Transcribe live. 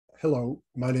Hello,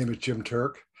 my name is Jim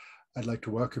Turk. I'd like to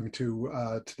welcome you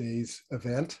to today's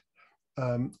event.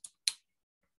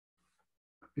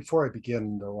 Before I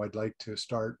begin, though, I'd like to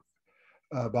start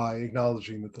by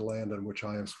acknowledging that the land on which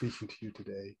I am speaking to you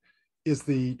today is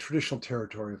the traditional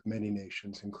territory of many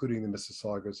nations, including the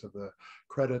Mississaugas of the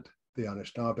Credit, the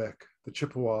Anishinaabe, the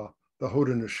Chippewa, the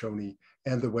Haudenosaunee,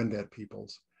 and the Wendat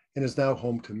peoples, and is now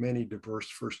home to many diverse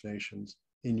First Nations,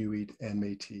 Inuit, and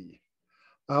Métis.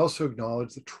 I also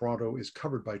acknowledge that Toronto is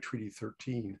covered by Treaty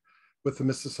 13 with the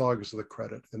Mississaugas of the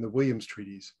Credit and the Williams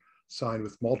Treaties signed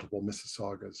with multiple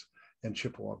Mississaugas and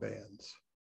Chippewa bands.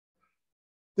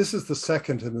 This is the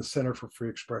second in the Center for Free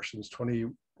Expression's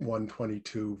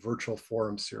 21-22 virtual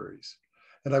forum series,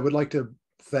 and I would like to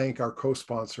thank our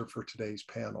co-sponsor for today's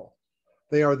panel.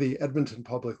 They are the Edmonton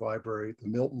Public Library, the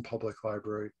Milton Public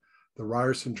Library, the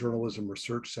Ryerson Journalism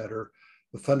Research Center,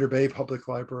 the Thunder Bay Public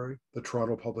Library, the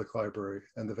Toronto Public Library,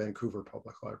 and the Vancouver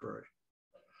Public Library.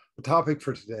 The topic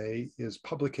for today is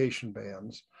publication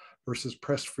bans versus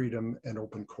press freedom and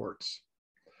open courts.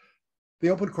 The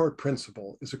open court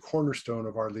principle is a cornerstone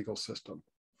of our legal system.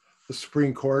 The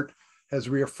Supreme Court has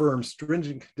reaffirmed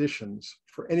stringent conditions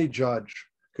for any judge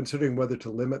considering whether to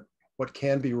limit what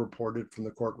can be reported from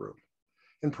the courtroom.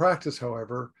 In practice,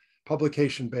 however,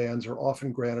 publication bans are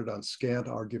often granted on scant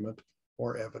argument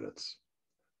or evidence.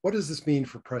 What does this mean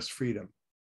for press freedom,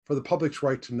 for the public's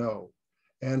right to know,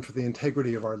 and for the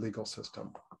integrity of our legal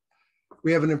system?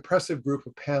 We have an impressive group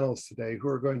of panelists today who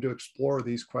are going to explore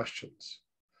these questions.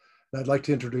 And I'd like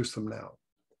to introduce them now.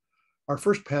 Our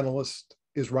first panelist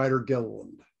is Ryder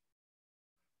Gilliand.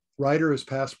 Ryder is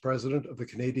past president of the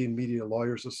Canadian Media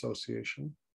Lawyers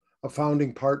Association, a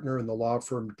founding partner in the law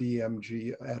firm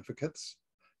DMG Advocates,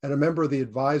 and a member of the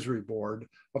advisory board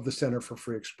of the Center for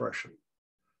Free Expression.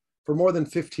 For more than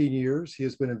 15 years, he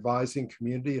has been advising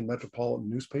community and metropolitan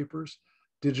newspapers,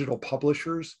 digital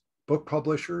publishers, book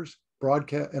publishers,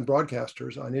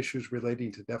 broadcasters on issues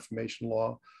relating to defamation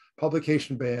law,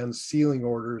 publication bans, sealing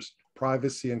orders,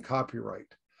 privacy, and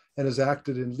copyright, and has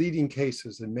acted in leading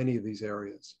cases in many of these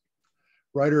areas.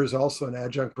 Ryder is also an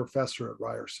adjunct professor at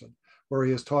Ryerson, where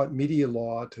he has taught media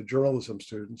law to journalism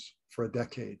students for a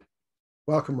decade.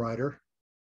 Welcome, Ryder.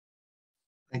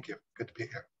 Thank you. Good to be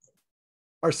here.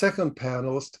 Our second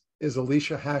panelist is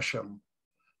Alyshah Hasham.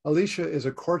 Alyshah is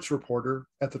a courts reporter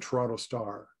at the Toronto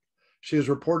Star. She has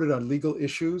reported on legal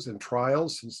issues and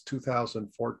trials since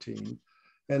 2014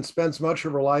 and spends much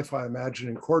of her life, I imagine,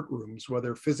 in courtrooms,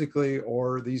 whether physically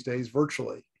or these days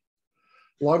virtually.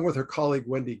 Along with her colleague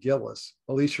Wendy Gillis,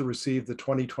 Alyshah received the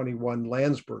 2021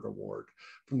 Landsberg Award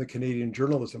from the Canadian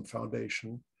Journalism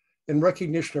Foundation in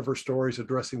recognition of her stories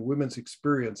addressing women's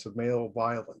experience of male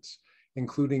violence,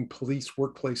 including police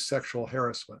workplace sexual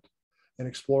harassment, and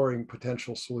exploring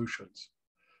potential solutions.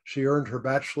 She earned her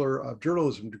Bachelor of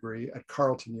Journalism degree at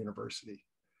Carleton University.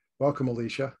 Welcome,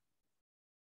 Alyshah.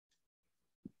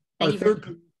 Our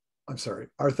third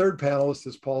panelist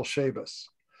is Paul Schabas.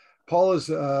 Paul is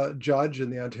a judge in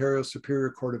the Ontario Superior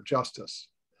Court of Justice.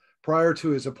 Prior to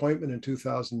his appointment in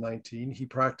 2019, he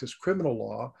practiced criminal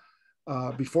law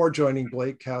before joining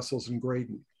Blake, Castles, and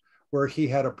Graydon, where he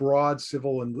had a broad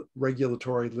civil and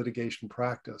regulatory litigation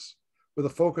practice with a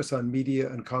focus on media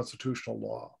and constitutional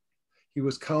law. He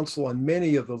was counsel on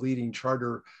many of the leading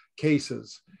charter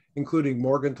cases, including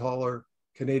Morgentaler,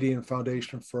 Canadian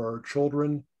Foundation for Our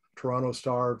Children, Toronto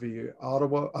Star v.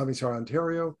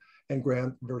 Ontario, and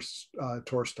Grant versus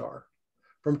Torstar.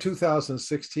 From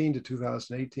 2016 to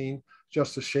 2018,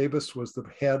 Justice Schabas was the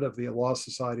head of the Law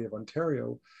Society of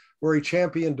Ontario, where he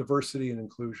championed diversity and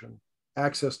inclusion,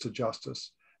 access to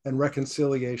justice, and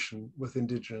reconciliation with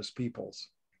Indigenous peoples.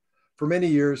 For many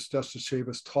years, Justice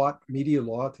Schabas taught media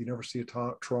law at the University of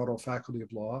Toronto Faculty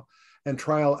of Law and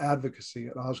trial advocacy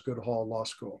at Osgoode Hall Law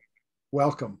School.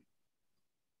 Welcome.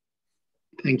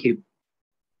 Thank you.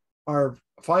 Our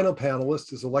final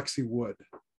panelist is Alexi Wood.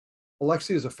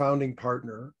 Alexi is a founding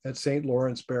partner at St.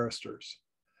 Lawrence Barristers.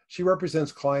 She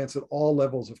represents clients at all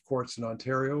levels of courts in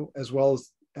Ontario, as well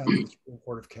as at the Supreme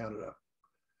Court of Canada.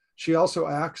 She also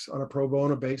acts on a pro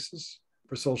bono basis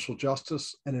for social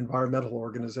justice and environmental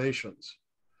organizations.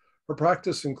 Her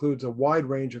practice includes a wide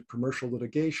range of commercial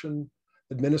litigation,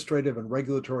 administrative and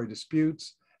regulatory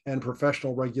disputes, and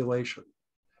professional regulation.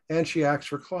 And she acts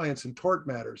for clients in tort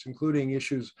matters, including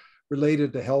issues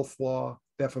related to health law,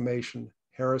 defamation,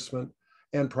 harassment,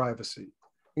 and privacy,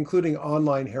 including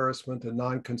online harassment and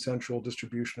non-consensual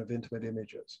distribution of intimate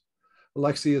images.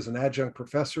 Alexi is an adjunct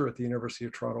professor at the University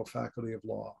of Toronto Faculty of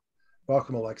Law.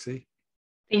 Welcome, Alexi.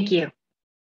 Thank you.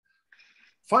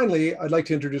 Finally, I'd like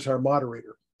to introduce our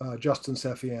moderator, Justin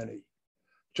Safayeni.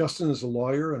 Justin is a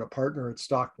lawyer and a partner at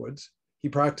Stockwoods. He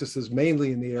practices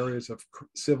mainly in the areas of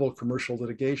civil commercial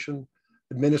litigation,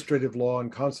 administrative law,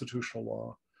 and constitutional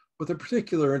law, with a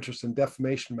particular interest in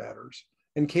defamation matters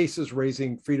and cases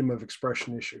raising freedom of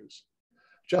expression issues.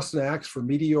 Justin acts for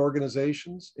media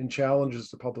organizations in challenges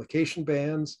to publication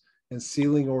bans and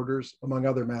sealing orders, among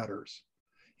other matters.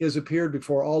 He has appeared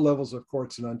before all levels of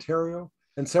courts in Ontario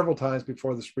and several times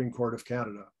before the Supreme Court of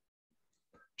Canada.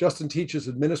 Justin teaches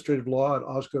administrative law at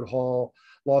Osgoode Hall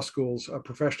Law School's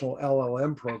professional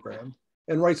LLM program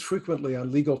and writes frequently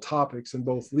on legal topics in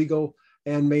both legal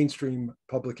and mainstream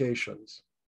publications.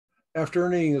 After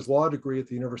earning his law degree at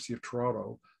the University of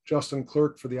Toronto, Justin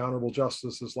clerked for the Honorable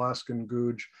Justices Laskin,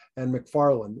 Googe, and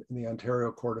McFarland in the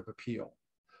Ontario Court of Appeal.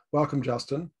 Welcome,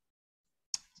 Justin.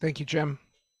 Thank you, Jim.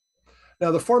 Now,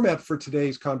 the format for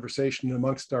today's conversation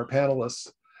amongst our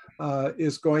panelists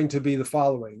is going to be the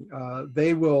following.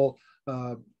 They will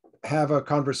have a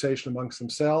conversation amongst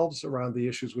themselves around the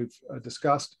issues we've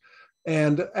discussed.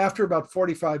 And after about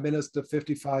 45 minutes to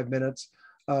 55 minutes,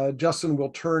 Justin will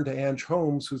turn to Ange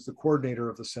Holmes, who's the coordinator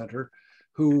of the center,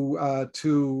 who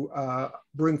to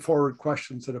bring forward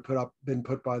questions that have been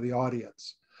put by the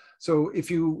audience. So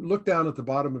if you look down at the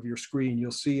bottom of your screen,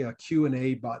 you'll see a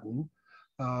Q&A button,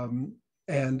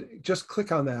 and just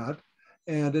click on that.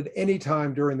 And at any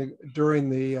time during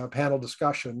the panel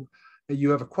discussion, you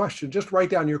have a question, just write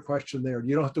down your question there.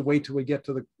 You don't have to wait till we get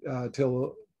to the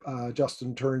till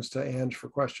Justin turns to Ange for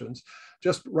questions.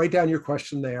 Just write down your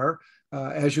question there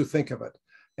as you think of it.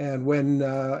 And when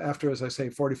after, as I say,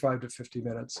 45 to 50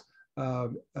 minutes,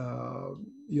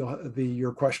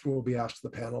 your question will be asked to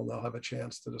the panel, and they'll have a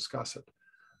chance to discuss it.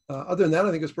 Other than that,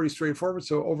 I think it's pretty straightforward.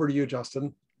 So over to you,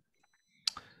 Justin.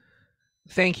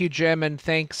 Thank you, Jim, and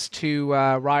thanks to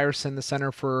Ryerson, the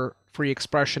Center for Free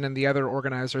Expression, and the other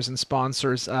organizers and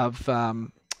sponsors of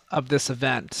this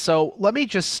event. So let me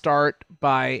just start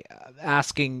by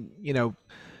asking,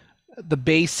 the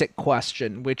basic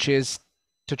question, which is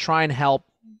to try and help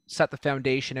set the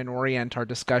foundation and orient our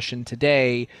discussion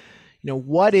today.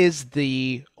 What is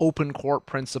the open court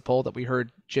principle that we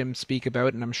heard Jim speak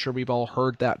about? And I'm sure we've all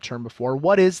heard that term before.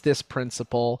 What is this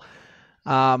principle?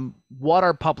 What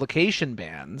are publication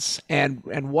bans, and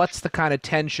what's the kind of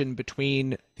tension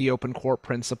between the open court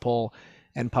principle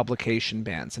and publication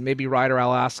bans? And maybe, Ryder,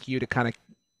 I'll ask you to kind of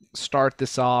start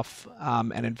this off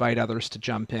and invite others to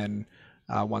jump in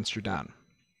once you're done.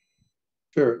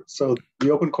 Sure. So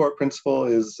the open court principle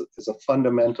is a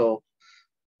fundamental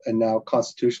and now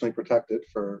constitutionally protected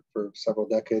for several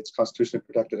decades, constitutionally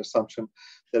protected assumption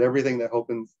that everything that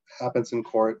happens in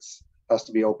courts has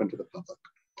to be open to the public.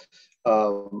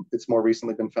 It's more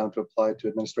recently been found to apply to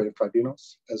administrative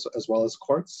tribunals as well as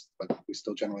courts, but we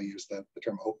still generally use the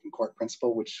term open court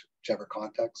principle, whichever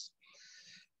context.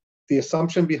 The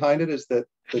assumption behind it is that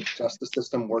the justice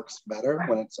system works better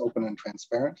when it's open and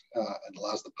transparent and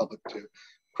allows the public to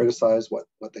criticize what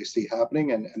they see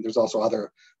happening. And there's also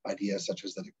other ideas, such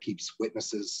as that it keeps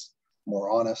witnesses more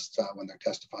honest when they're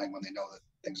testifying, when they know that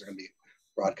things are going to be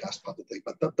broadcast publicly.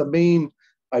 But the main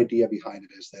idea behind it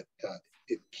is that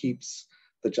it keeps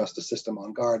the justice system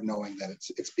on guard, knowing that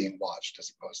it's being watched,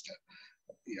 as opposed to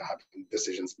having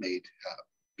decisions made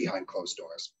behind closed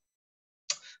doors.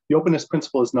 The openness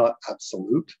principle is not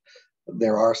absolute.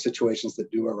 There are situations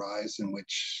that do arise in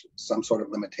which some sort of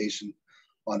limitation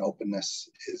on openness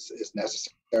is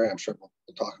necessary. I'm sure we'll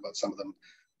talk about some of them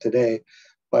today,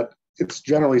 but it's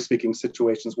generally speaking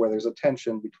situations where there's a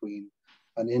tension between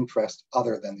an interest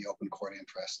other than the open court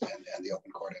interest and the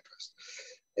open court interest.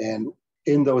 And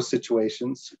in those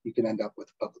situations, you can end up with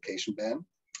a publication ban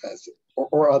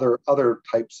or other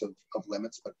types of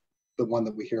limits, but the one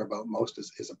that we hear about most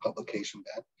is a publication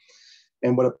ban.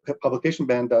 And what a publication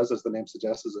ban does, as the name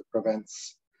suggests, is it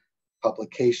prevents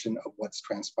publication of what's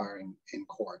transpiring in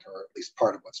court, or at least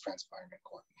part of what's transpiring in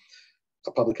court.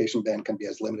 A publication ban can be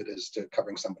as limited as to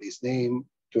covering somebody's name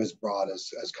to as broad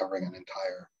as covering an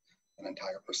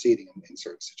entire proceeding in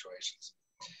certain situations.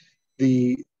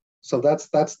 So that's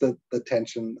the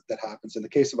tension that happens. In the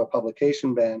case of a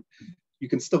publication ban, you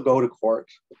can still go to court.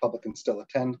 The public can still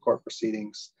attend court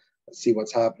proceedings, see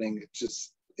what's happening.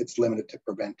 It's limited to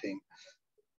preventing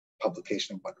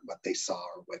publication of what they saw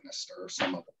or witnessed, or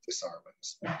some of what they saw or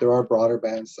witnessed. There are broader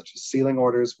bans, such as sealing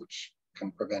orders, which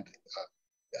can prevent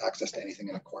access to anything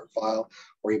in a court file,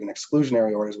 or even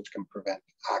exclusionary orders, which can prevent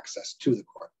access to the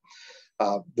court.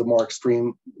 The more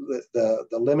extreme the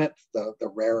limit,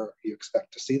 the rarer you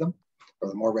expect to see them, or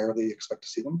the more rarely you expect to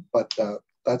see them. But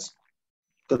that's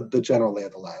the general lay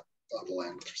of the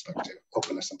land with respect to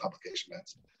openness and publication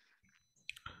bans.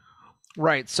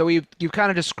 Right. So you've kind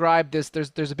of described this.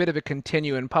 There's a bit of a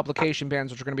continuum. Publication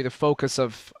bans, which are going to be the focus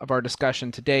of our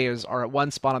discussion today, are at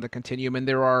one spot on the continuum, and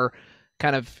there are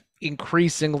kind of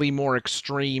increasingly more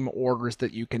extreme orders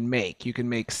that you can make. You can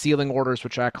make sealing orders,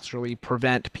 which actually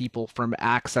prevent people from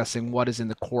accessing what is in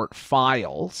the court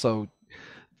file. So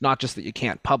not just that you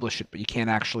can't publish it, but you can't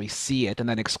actually see it. And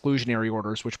then exclusionary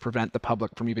orders, which prevent the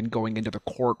public from even going into the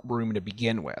courtroom to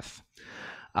begin with.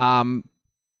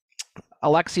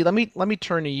 Alexi, let me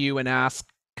turn to you and ask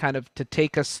kind of to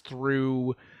take us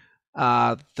through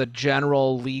the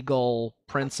general legal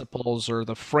principles or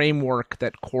the framework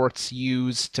that courts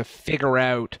use to figure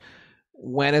out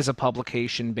when is a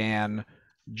publication ban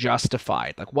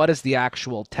justified. Like, what is the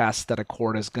actual test that a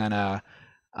court is going to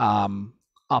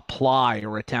apply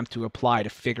or attempt to apply to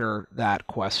figure that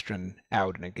question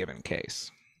out in a given case?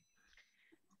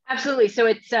 Absolutely. So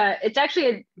it's actually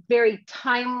a very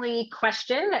timely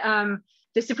question.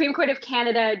 The Supreme Court of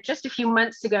Canada just a few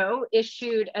months ago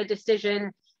issued a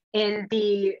decision in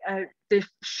the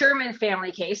Sherman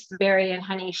family case, the Barry and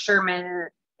Honey Sherman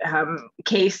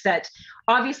case, that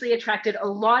obviously attracted a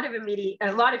lot of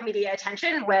media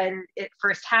attention when it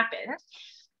first happened.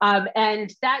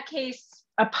 And that case,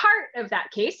 a part of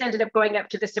that case, ended up going up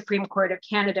to the Supreme Court of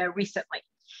Canada recently.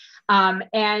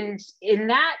 And in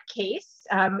that case,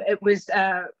 it was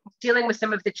dealing with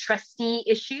some of the trustee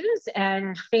issues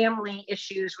and family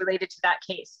issues related to that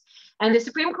case. And the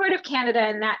Supreme Court of Canada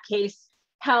in that case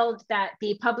held that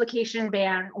the publication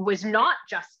ban was not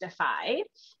justified,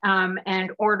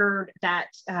 and ordered that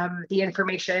the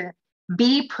information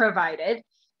be provided.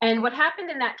 And what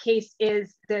happened in that case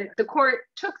is the court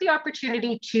took the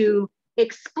opportunity to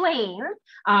explain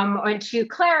and to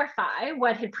clarify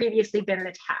what had previously been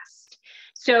the test.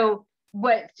 So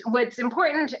what's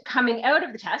important coming out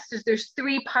of the test is there's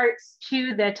three parts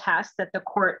to the test that the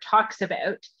court talks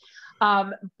about.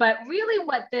 But really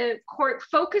what the court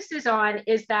focuses on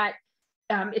is that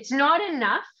it's not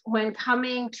enough when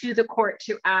coming to the court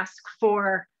to ask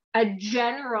for a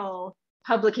general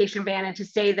publication ban and to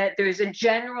say that there's a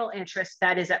general interest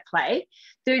that is at play.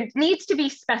 There needs to be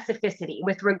specificity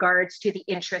with regards to the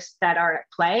interests that are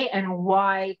at play and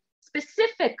why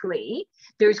specifically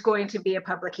there's going to be a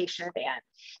publication ban.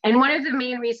 And one of the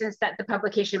main reasons that the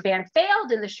publication ban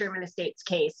failed in the Sherman Estates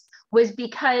case was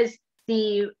because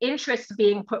the interests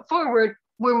being put forward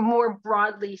were more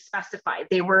broadly specified.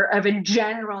 They were of a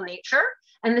general nature,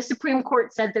 and the Supreme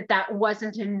Court said that that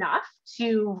wasn't enough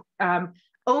to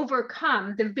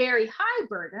overcome the very high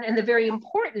burden and the very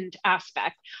important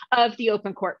aspect of the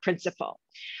open court principle.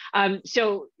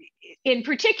 So in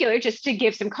particular, just to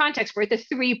give some context for it, the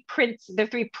three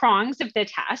prongs of the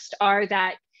test are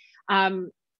that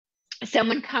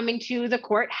someone coming to the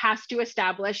court has to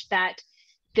establish that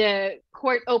the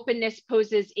court openness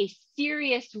poses a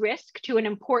serious risk to an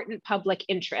important public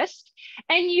interest.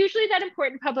 And usually that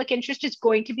important public interest is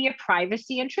going to be a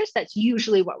privacy interest. That's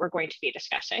usually what we're going to be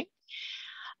discussing.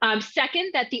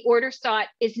 Second, that the order sought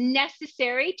is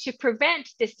necessary to prevent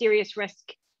this serious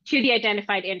risk to the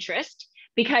identified interest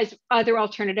because other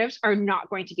alternatives are not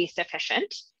going to be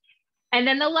sufficient. And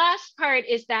then the last part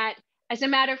is that as a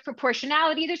matter of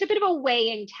proportionality, there's a bit of a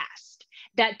weighing test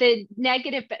that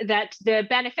the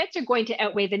benefits are going to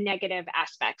outweigh the negative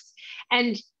aspects.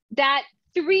 And that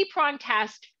three-pronged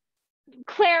test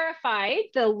clarified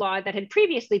the law that had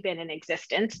previously been in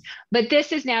existence, but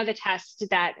this is now the test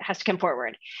that has to come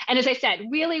forward. And as I said,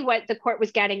 really what the court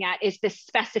was getting at is the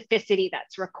specificity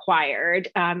that's required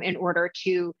in order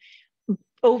to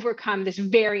overcome this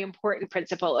very important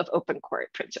principle of open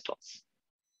court principles.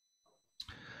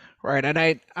 Right,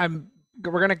 and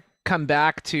we're going to come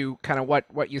back to kind of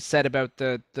what you said about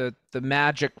the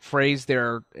magic phrase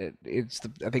there. It's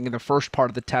I think in the first part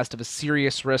of the test of a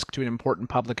serious risk to an important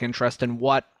public interest and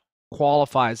what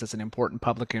qualifies as an important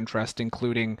public interest,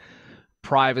 including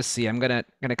privacy. I'm gonna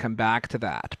come back to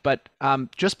that. But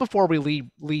just before we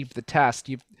leave the test,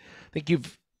 I think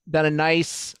you've done a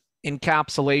nice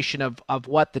encapsulation of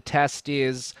what the test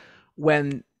is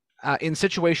when in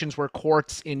situations where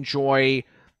courts enjoy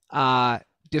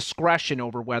discretion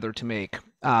over whether to make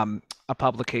a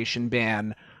publication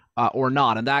ban or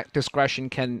not. And that discretion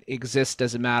can exist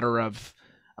as a matter of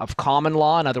common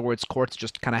law. In other words, courts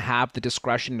just kind of have the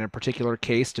discretion in a particular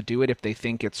case to do it if they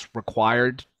think it's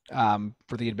required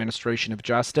for the administration of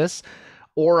justice,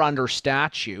 or under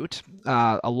statute,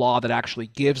 a law that actually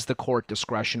gives the court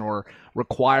discretion or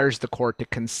requires the court to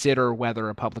consider whether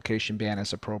a publication ban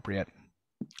is appropriate.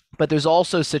 But there's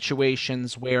also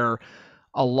situations where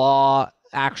a law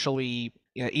actually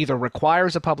either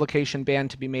requires a publication ban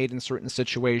to be made in certain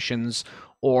situations,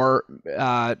 or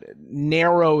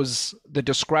narrows the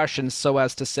discretion so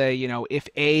as to say, if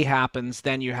A happens,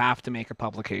 then you have to make a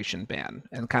publication ban,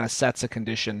 and kind of sets a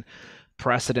condition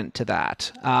precedent to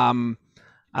that.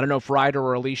 I don't know if Ryder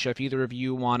or Alyshah, if either of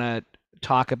you want to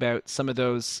talk about some of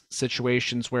those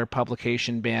situations where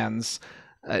publication bans,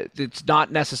 it's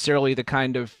not necessarily the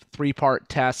kind of three-part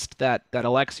test that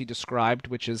Alexi described,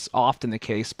 which is often the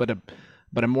case, but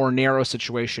a more narrow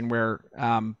situation where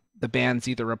the bans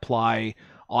either apply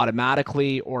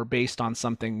automatically or based on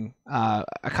something, a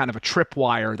kind of a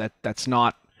tripwire that's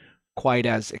not quite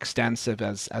as extensive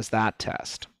as that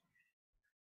test.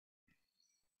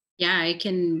 Yeah, I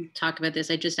can talk about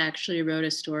this. I just actually wrote a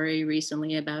story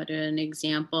recently about an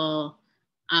example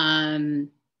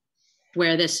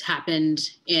where this happened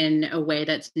in a way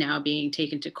that's now being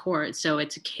taken to court. So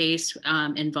it's a case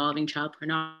involving child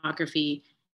pornography.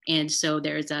 And so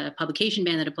there's a publication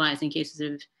ban that applies in cases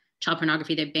of child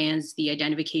pornography that bans the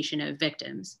identification of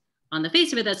victims. On the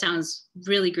face of it, that sounds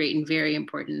really great and very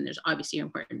important. There's obviously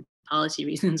important policy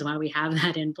reasons why we have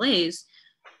that in place.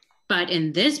 But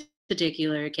in this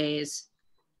particular case,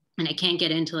 and I can't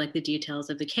get into like the details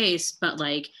of the case, but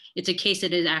like it's a case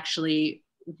that is actually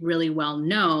really well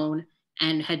known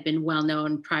and had been well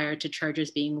known prior to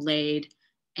charges being laid.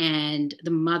 And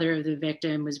the mother of the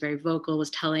victim was very vocal, was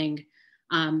telling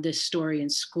this story in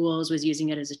schools, was using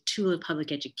it as a tool of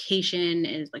public education,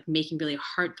 and like making really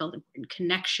heartfelt important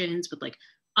connections with like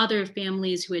other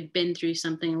families who had been through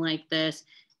something like this.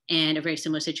 And a very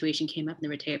similar situation came up in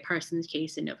the Rehtaeh Parsons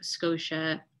case in Nova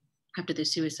Scotia after the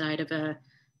suicide of a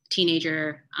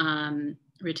teenager,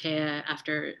 Rehtaeh,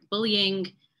 after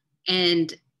bullying.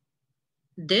 And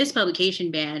this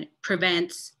publication ban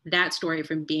prevents that story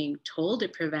from being told.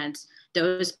 It prevents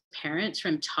those parents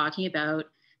from talking about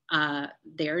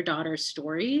their daughter's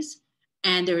stories.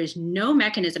 And there is no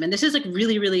mechanism, and this is like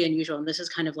really, really unusual. And this is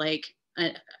kind of like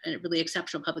a really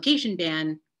exceptional publication ban.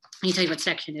 And you tell you what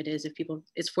section it is if people,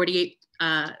 it's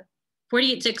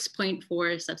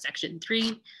 48.6.4 subsection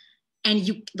 3. And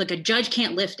you, like, a judge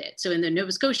can't lift it. So in the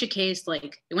Nova Scotia case,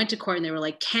 like, they went to court and they were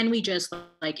like, can we just,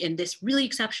 like, in this really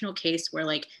exceptional case where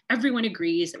like everyone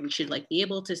agrees that we should like be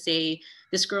able to say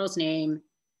this girl's name,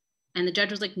 and the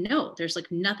judge was like, no, there's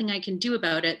like nothing I can do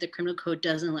about it. The criminal code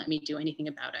doesn't let me do anything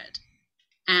about it.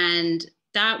 And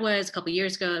that was a couple of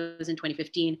years ago. It was in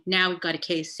 2015. Now we've got a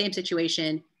case, same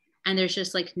situation, and there's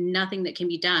just like nothing that can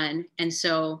be done. And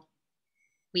so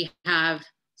we have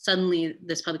suddenly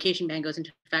this publication ban goes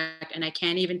into effect, and I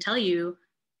can't even tell you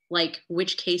like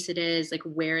which case it is, like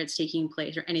where it's taking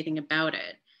place or anything about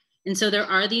it. And so there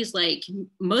are these, like,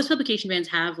 most publication bans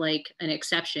have like an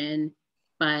exception,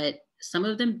 but some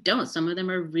of them don't. Some of them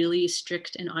are really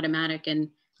strict and automatic, and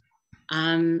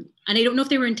I don't know if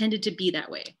they were intended to be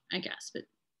that way, I guess. But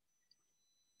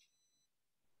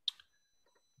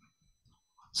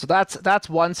so that's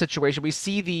one situation. We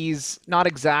see these, not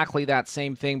exactly that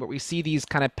same thing, but we see these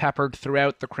kind of peppered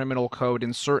throughout the criminal code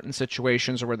in certain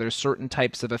situations where there's certain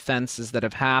types of offenses that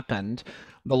have happened.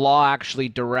 The law actually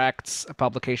directs a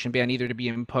publication ban either to be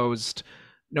imposed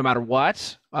no matter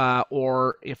what,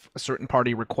 or if a certain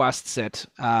party requests it,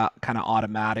 kind of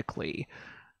automatically.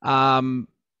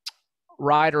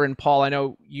 Ryder and Paul, I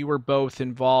know you were both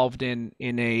involved in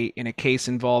a case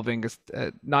involving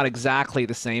not exactly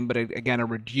the same, but again a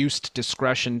reduced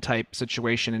discretion type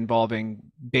situation involving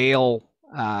bail,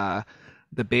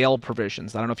 the bail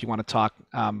provisions. I don't know if you want to talk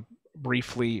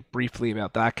briefly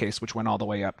about that case, which went all the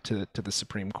way up to the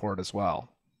Supreme Court as well.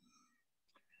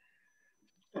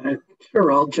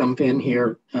 Sure, I'll jump in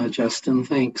here, Justin.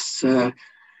 Thanks. Yeah,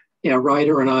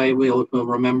 Ryder and I will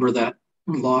remember that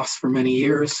loss for many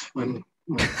years. When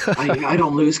I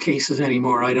don't lose cases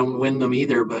anymore. I don't win them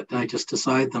either, but I just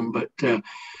decide them. But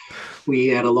we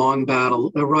had a long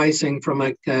battle arising from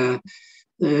the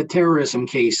terrorism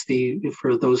case.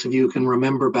 For those of you who can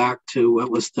remember back to what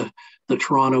was the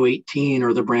Toronto 18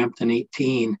 or the Brampton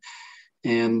 18,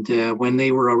 and when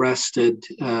they were arrested,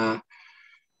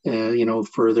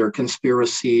 for their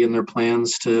conspiracy and their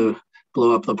plans to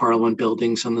blow up the Parliament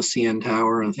buildings and the CN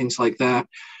Tower and things like that.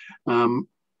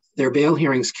 Their bail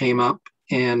hearings came up,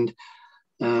 and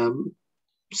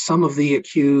some of the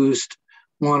accused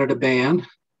wanted a ban,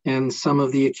 and some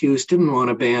of the accused didn't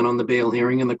want a ban on the bail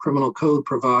hearing. And the criminal code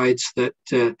provides that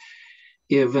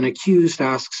if an accused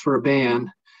asks for a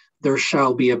ban, there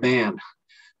shall be a ban.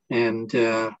 And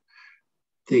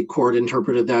the court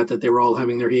interpreted that they were all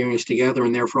having their hearings together,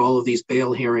 and therefore all of these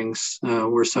bail hearings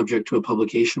were subject to a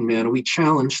publication ban. And we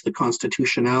challenged the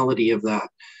constitutionality of that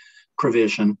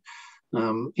provision.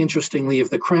 Interestingly, if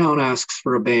the Crown asks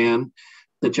for a ban,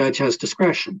 the judge has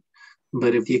discretion.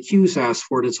 But if the accused asks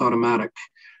for it, it's automatic.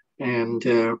 And,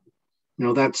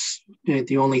 that's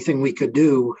the only thing we could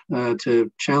do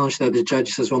to challenge that. The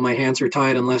judge says, well, my hands are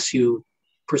tied unless you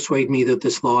persuade me that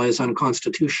this law is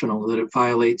unconstitutional, that it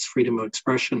violates freedom of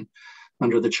expression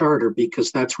under the Charter,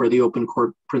 because that's where the open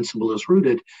court principle is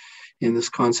rooted, in this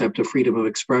concept of freedom of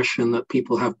expression, that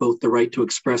people have both the right to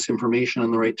express information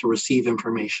and the right to receive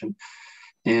information.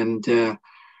 And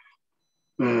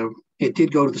it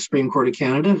did go to the Supreme Court of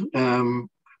Canada.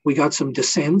 We got some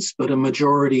dissents, but a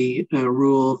majority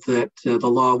ruled that the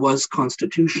law was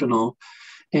constitutional,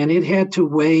 and it had to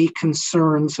weigh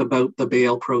concerns about the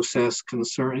bail process,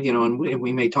 and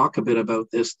we may talk a bit about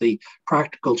this, the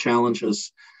practical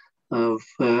challenges of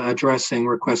addressing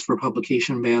requests for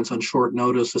publication bans on short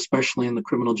notice, especially in the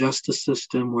criminal justice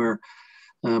system, where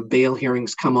bail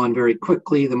hearings come on very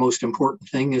quickly. The most important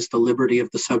thing is the liberty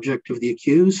of the subject of the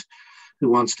accused, who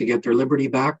wants to get their liberty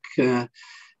back.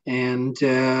 And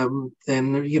then,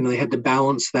 they had to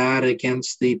balance that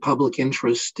against the public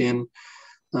interest in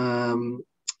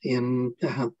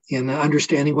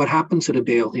understanding what happens at a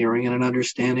bail hearing and in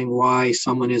understanding why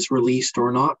someone is released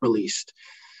or not released.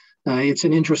 It's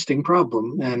an interesting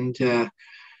problem. And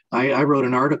I wrote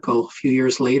an article a few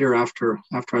years later after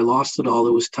I lost it all.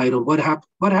 It was titled, What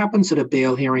Happens at a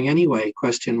Bail Hearing Anyway? ?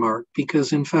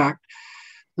 Because in fact,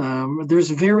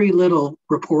 there's very little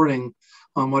reporting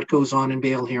on what goes on in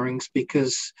bail hearings,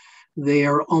 because they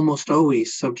are almost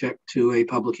always subject to a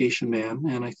publication ban.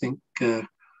 And I think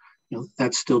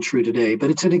that's still true today. But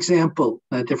it's an example,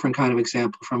 a different kind of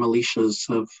example from Alyshah's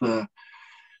of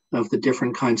the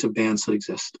different kinds of bans that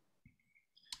exist.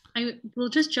 I will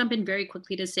just jump in very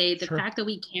quickly to say the Sure. fact that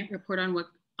we can't report on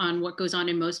what goes on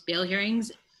in most bail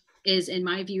hearings is, in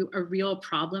my view, a real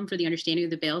problem for the understanding of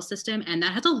the bail system. And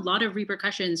that has a lot of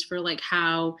repercussions for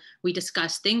how we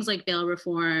discuss things like bail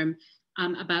reform,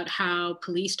 about how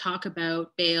police talk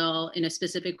about bail in a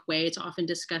specific way. It's often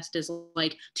discussed as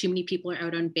too many people are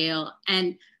out on bail,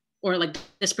 or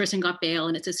this person got bail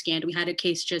and it's a scandal. We had a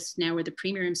case just now where the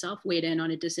premier himself weighed in on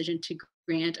a decision to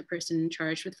grant a person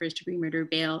charged with first-degree murder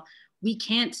bail. We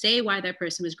can't say why that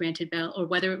person was granted bail or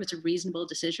whether it was a reasonable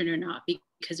decision or not,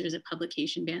 because there's a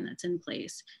publication ban that's in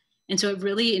place. And so it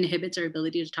really inhibits our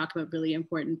ability to talk about really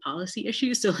important policy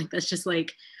issues. So that's just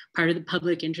part of the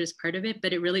public interest part of it.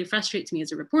 But it really frustrates me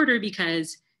as a reporter,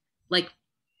 because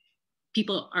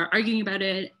people are arguing about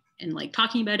it and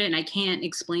talking about it, and I can't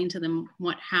explain to them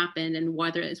what happened and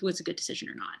whether it was a good decision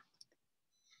or not.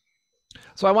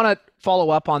 So I want to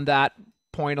follow up on that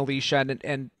point, Alyshah,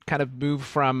 and kind of move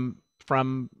from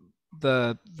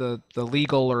the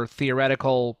legal or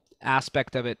theoretical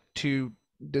aspect of it to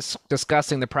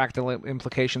discussing the practical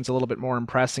implications a little bit more, and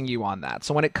pressing you on that.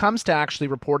 So when it comes to actually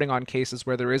reporting on cases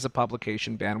where there is a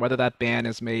publication ban, whether that ban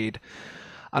is made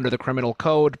under the criminal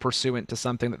code pursuant to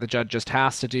something that the judge just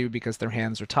has to do because their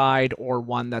hands are tied, or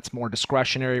one that's more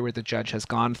discretionary where the judge has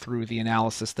gone through the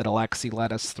analysis that Alexi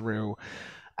led us through,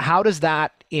 how does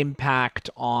that impact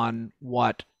on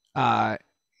what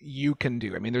you can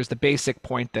do? I mean, there's the basic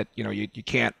point that you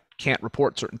can't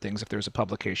report certain things if there's a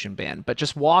publication ban, but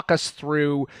just walk us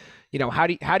through, how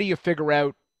do you figure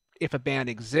out if a ban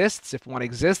exists? If one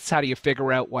exists, how do you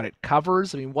figure out what it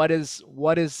covers? I mean, what is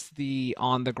the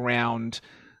on the ground?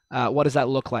 What does that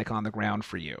look like on the ground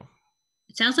for you?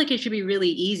 It sounds like it should be really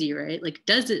easy, right?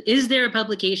 Is there a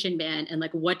publication ban, and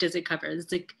what does it cover?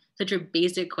 It's such a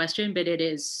basic question, but it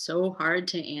is so hard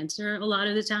to answer a lot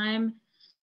of the time.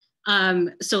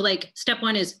 So step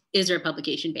one is there a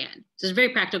publication ban? So it's a very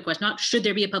practical question, not should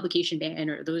there be a publication ban,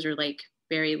 or those are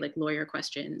very lawyer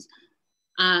questions.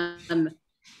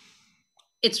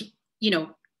 It's,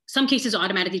 some cases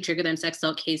automatically trigger them, sex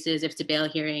assault cases. If it's a bail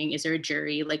hearing, is there a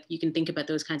jury? You can think about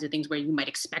those kinds of things where you might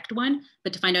expect one,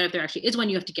 but to find out if there actually is one,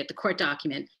 you have to get the court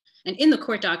document. And in the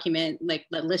court document,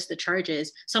 that lists the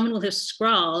charges, someone will have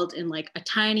scrawled in a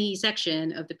tiny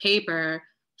section of the paper,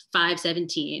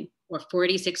 517 or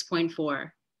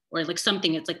 46.4, or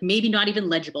something. It's maybe not even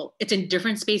legible. It's in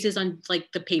different spaces on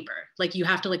the paper. You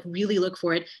have to really look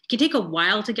for it. It can take a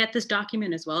while to get this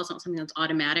document as well. It's not something that's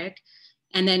automatic.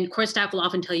 And then court staff will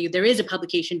often tell you there is a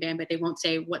publication ban, but they won't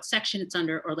say what section it's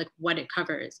under or what it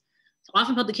covers. So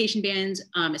often publication bans,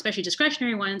 especially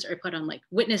discretionary ones, are put on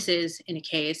witnesses in a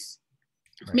case,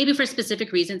 right, maybe for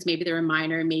specific reasons. Maybe they're a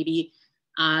minor, maybe,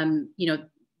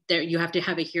 you have to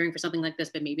have a hearing for something like this,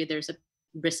 but maybe there's a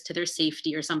risk to their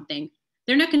safety or something.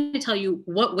 They're not going to tell you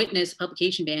what witness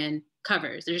publication ban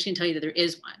covers. They're just going to tell you that there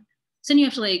is one. So then you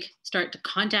have to start to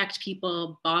contact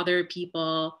people, bother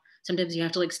people. Sometimes you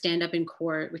have to stand up in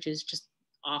court, which is just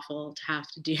awful to have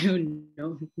to do.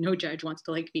 No judge wants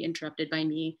to like be interrupted by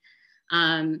me.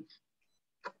 And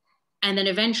then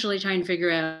eventually trying to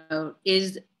figure out,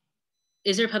 is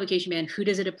there a publication ban? Who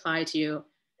does it apply to?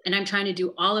 And I'm trying to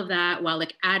do all of that while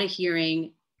like at a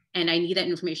hearing, and I need that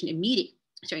information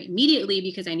immediately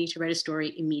because I need to write a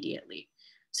story immediately.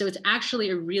 So it's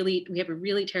actually we have a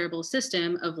really terrible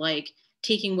system of like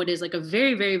taking what is like a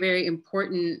very, very, very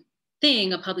important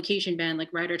thing, a publication ban, like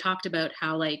Ryder talked about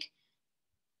how like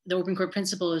the open court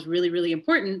principle is really, really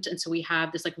important. And so we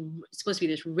have this like, it's supposed to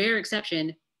be this rare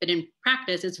exception, but in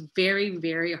practice, it's very,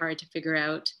 very hard to figure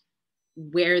out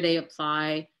where they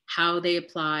apply, how they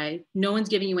apply. No one's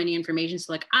giving you any information.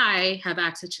 So like I have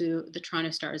access to the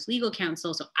Toronto Star's legal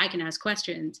counsel, so I can ask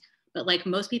questions. But like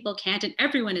most people can't, and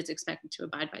everyone is expected to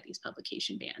abide by these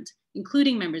publication bans,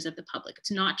 including members of the public.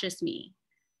 It's not just me,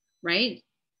 right?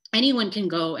 Anyone can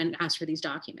go and ask for these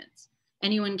documents.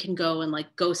 Anyone can go and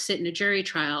like go sit in a jury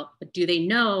trial, but do they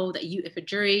know that if a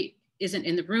jury isn't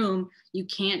in the room, you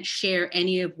can't share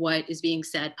any of what is being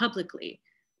said publicly?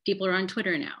 People are on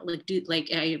Twitter now.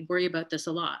 I worry about this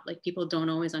a lot. Like people don't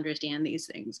always understand these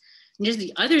things. And just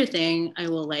the other thing I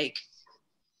will like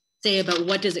say about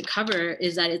what does it cover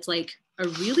is that it's like a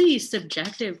really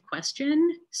subjective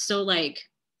question. So like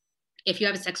if you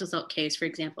have a sex assault case, for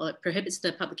example, it prohibits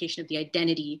the publication of the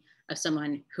identity of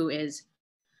someone who is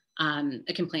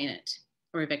a complainant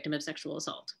or a victim of sexual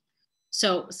assault.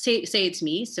 So say it's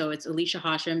me. So it's Alyshah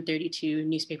Hasham, 32,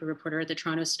 newspaper reporter at the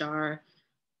Toronto Star,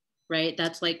 right?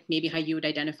 That's like maybe how you would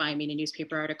identify me in a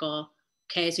newspaper article.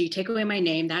 Okay, so you take away my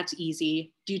name, that's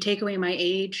easy. Do you take away my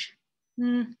age?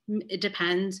 It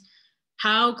depends.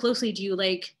 How closely do you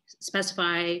like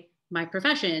specify my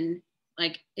profession?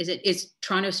 Like, is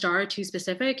Toronto Star too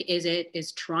specific?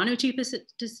 Is Toronto too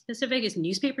specific? Is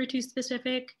newspaper too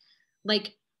specific?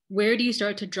 Like, where do you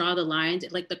start to draw the lines?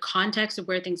 Like the context of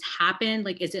where things happen,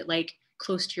 like, is it like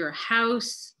close to your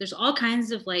house? There's all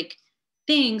kinds of like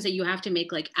things that you have to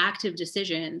make like active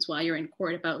decisions while you're in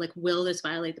court about like, will this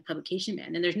violate the publication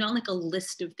ban? And there's not like a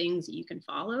list of things that you can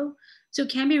follow. So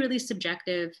it can be really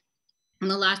subjective.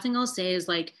 And the last thing I'll say is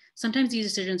like, sometimes these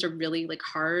decisions are really like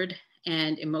hard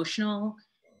and emotional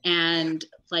and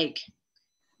like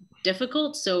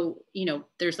difficult. So,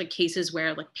 there's like cases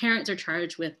where like parents are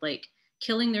charged with like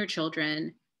killing their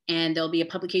children, and there'll be a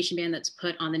publication ban that's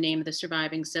put on the name of the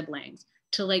surviving siblings.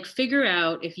 To like figure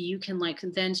out if you can like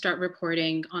then start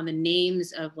reporting on the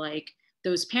names of like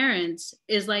those parents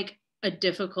is like a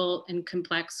difficult and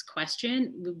complex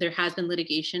question. There has been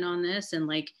litigation on this, and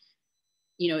like,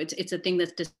 it's a thing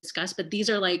that's discussed, but these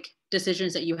are like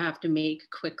decisions that you have to make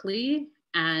quickly,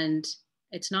 and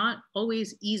it's not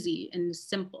always easy and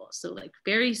simple. So like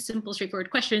very simple,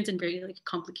 straightforward questions and very like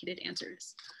complicated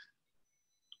answers.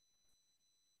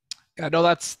 Yeah, no,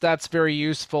 that's very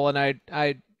useful. And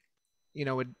I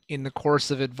in the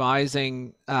course of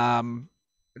advising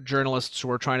journalists who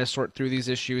are trying to sort through these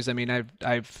issues, I mean,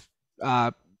 I've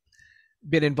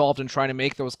been involved in trying to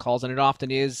make those calls, and it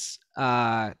often is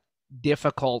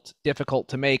difficult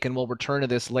to make. And we'll return to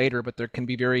this later, but there can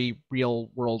be very real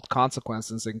world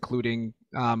consequences, including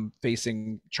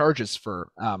facing charges for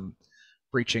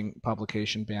breaching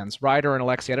publication bans. Ryder and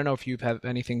Alexi, I don't know if you have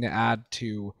anything to add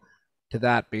to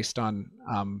that based on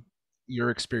your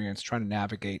experience trying to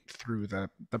navigate through the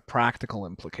practical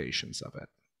implications of it.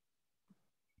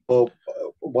 Well,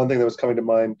 one thing that was coming to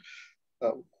mind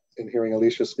in hearing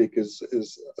Alyshah speak is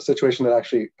a situation that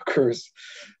actually occurs,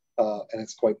 and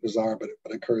it's quite bizarre, but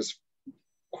occurs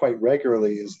quite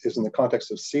regularly, is in the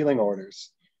context of sealing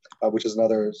orders, which is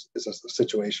a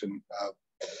situation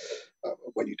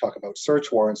when you talk about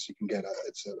search warrants, you can get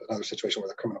another situation where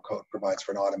the criminal code provides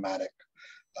for an automatic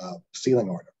sealing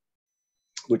order,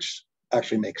 which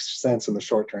actually makes sense in the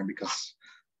short term because,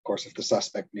 of course, if the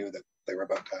suspect knew that they were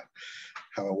about to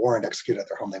have a warrant executed at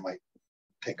their home, they might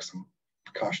take some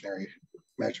precautionary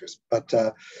measures. But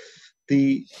that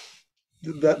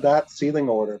sealing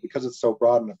order, because it's so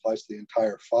broad and applies to the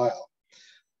entire file,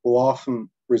 will often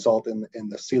result in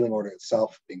the sealing order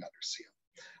itself being under seal.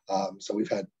 So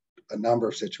we've had a number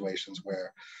of situations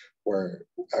where we're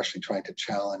actually trying to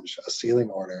challenge a sealing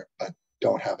order, but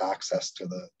don't have access to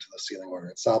the sealing order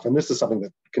itself. And this is something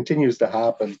that continues to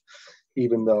happen,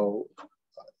 even though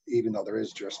there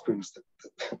is jurisprudence that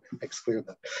makes clear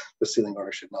that the sealing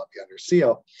order should not be under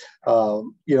seal.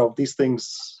 These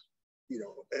things,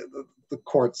 the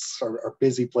courts are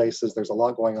busy places. There's a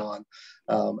lot going on,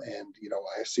 and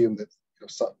I assume that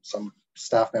some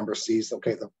staff member sees,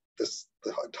 okay, the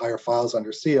entire file is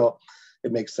under seal.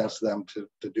 It makes sense to them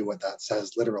to do what that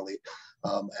says literally,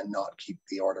 and not keep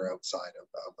the order outside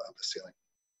of the sealing.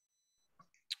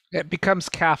 It becomes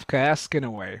Kafkaesque in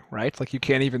a way, right? Like you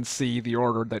can't even see the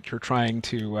order that you're trying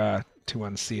to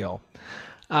unseal.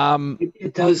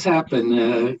 It does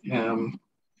happen.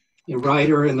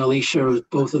 Ryder and Alyshah,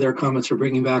 both of their comments are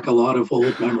bringing back a lot of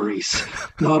old memories.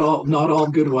 Not all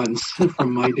good ones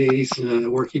from my days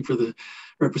working for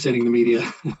representing the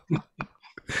media.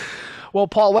 Well,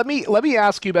 Paul, let me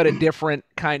ask you about a different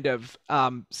kind of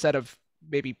set of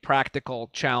maybe practical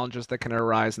challenges that can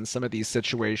arise in some of these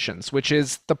situations, which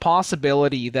is the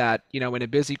possibility that, in a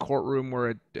busy courtroom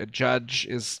where a judge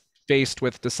is faced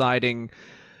with deciding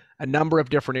a number of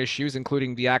different issues,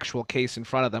 including the actual case in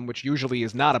front of them, which usually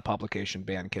is not a publication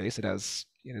ban case. It has,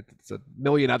 it's a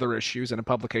million other issues, and a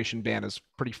publication ban is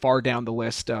pretty far down the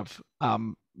list of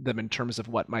them in terms of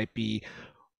what might be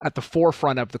at the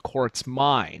forefront of the court's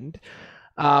mind.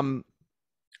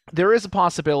 There is a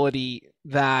possibility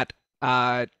that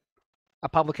a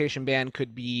publication ban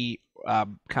could be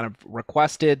kind of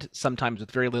requested, sometimes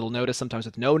with very little notice, sometimes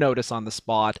with no notice on the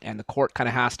spot, and the court kind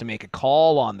of has to make a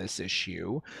call on this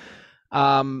issue.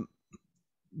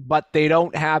 But they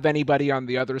don't have anybody on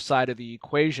the other side of the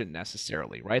equation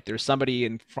necessarily, right? There's somebody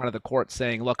in front of the court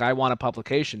saying, look, I want a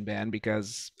publication ban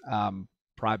because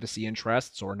privacy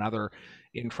interests or another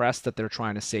interest that they're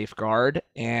trying to safeguard.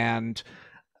 And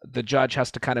the judge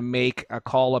has to kind of make a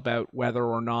call about whether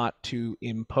or not to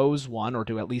impose one or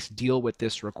to at least deal with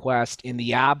this request in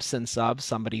the absence of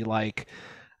somebody like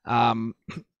Ryder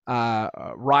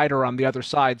on the other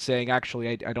side saying,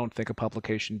 actually, I don't think a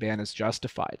publication ban is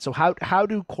justified. So how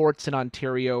do courts in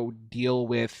Ontario deal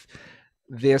with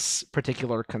this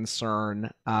particular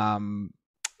concern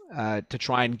to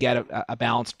try and get a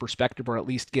balanced perspective, or at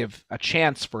least give a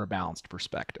chance for a balanced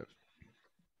perspective?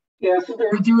 Yeah, so there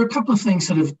are a couple of things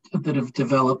that have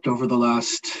developed over the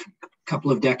last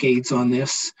couple of decades on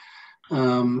this,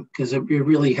 because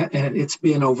it's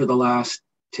been over the last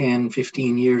 10,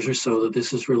 15 years or so that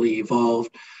this has really evolved.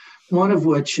 One of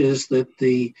which is that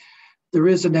there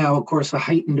is now, of course, a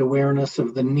heightened awareness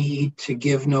of the need to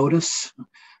give notice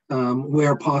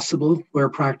where possible, where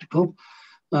practical,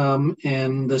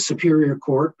 and the Superior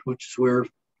Court, which is where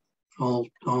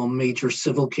all major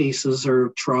civil cases are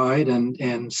tried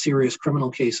and serious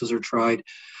criminal cases are tried,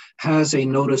 has a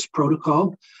notice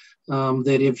protocol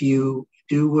that if you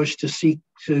do wish to seek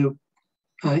to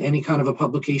any kind of a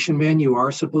publication ban, you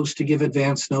are supposed to give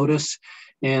advance notice.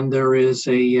 And there is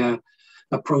a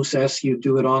process. You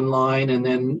do it online, and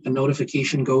then a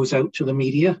notification goes out to the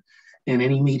media, and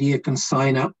any media can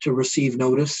sign up to receive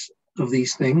notice of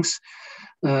these things.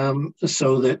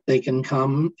 So that they can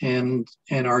come and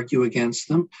argue against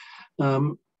them.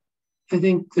 I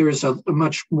think there's a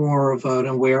much more of an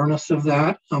awareness of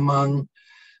that among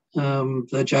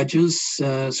the judges,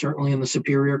 certainly in the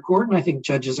Superior Court, and I think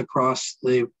judges across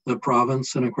the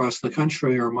province and across the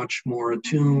country are much more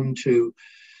attuned to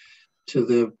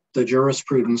the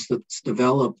jurisprudence that's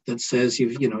developed that says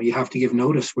you have to give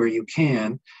notice where you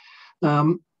can.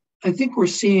 I think we're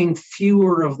seeing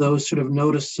fewer of those sort of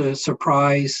notice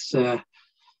surprise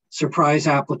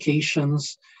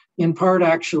applications, in part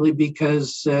actually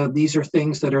because these are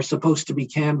things that are supposed to be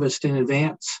canvassed in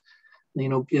advance.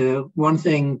 One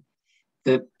thing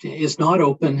that is not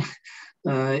open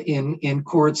in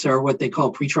courts are what they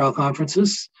call pretrial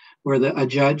conferences, where a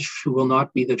judge, who will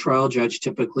not be the trial judge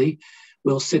typically,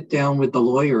 will sit down with the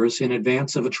lawyers in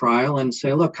advance of a trial and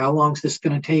say, look, how long is this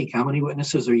going to take? How many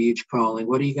witnesses are you each calling?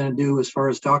 What are you going to do as far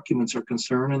as documents are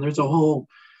concerned? And there's a whole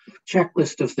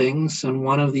checklist of things. And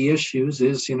one of the issues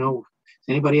is,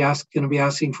 anybody going to be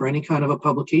asking for any kind of a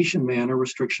publication ban or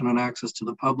restriction on access to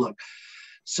the public?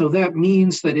 So that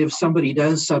means that if somebody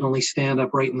does suddenly stand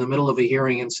up right in the middle of a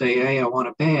hearing and say, hey, I want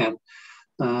a ban,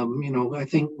 I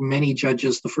think many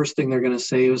judges, the first thing they're going to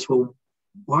say is, well,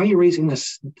 why are you raising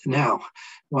this now?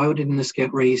 Why didn't this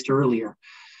get raised earlier?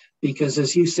 Because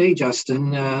as you say,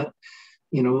 Justin,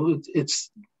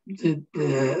 it's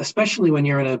especially when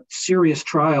you're in a serious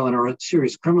trial or a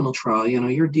serious criminal trial,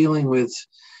 you're dealing with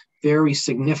very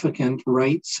significant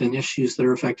rights and issues that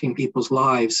are affecting people's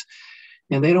lives.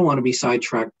 And they don't want to be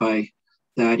sidetracked by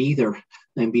that either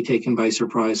and be taken by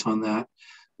surprise on that.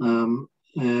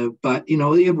 But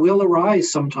it will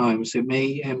arise sometimes. It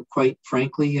may, and quite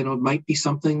frankly, it might be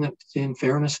something that, in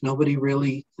fairness, nobody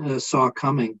really saw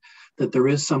coming, that there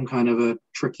is some kind of a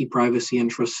tricky privacy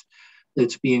interest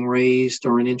that's being raised,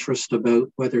 or an interest about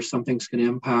whether something's going to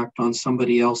impact on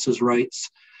somebody else's rights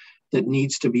that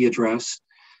needs to be addressed.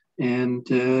 And,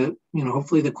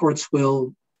 hopefully the courts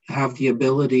will have the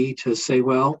ability to say,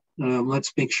 well,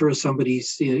 let's make sure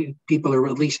people are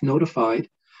at least notified,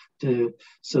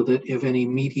 so that if any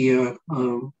media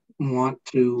want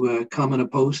to come and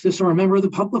oppose this, or a member of the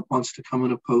public wants to come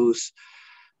and oppose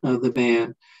the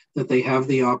ban, that they have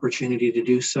the opportunity to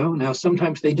do so. Now,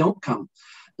 sometimes they don't come.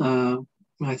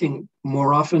 I think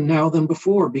more often now than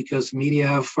before, because media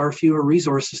have far fewer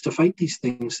resources to fight these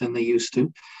things than they used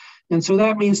to. And so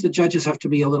that means the judges have to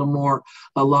be a little more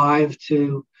alive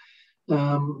to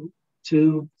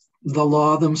the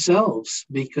law themselves,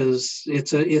 because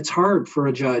it's hard for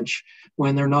a judge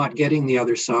when they're not getting the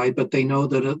other side, but they know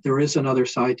that there is another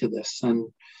side to this. And,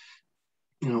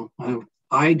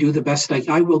 I do the best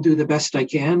I will do the best I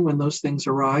can when those things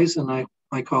arise, and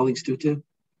my colleagues do too.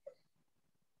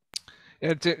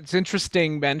 It's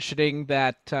interesting mentioning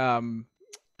that, the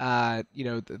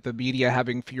media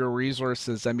having fewer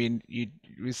resources. I mean, you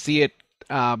see it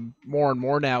more and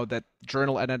more now that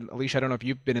and Alyshah, I don't know if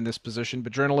you've been in this position,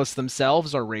 but journalists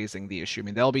themselves are raising the issue. I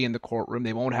mean, they'll be in the courtroom,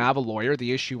 they won't have a lawyer,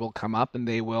 the issue will come up, and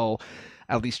they will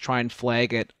at least try and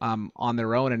flag it on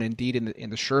their own. And indeed, in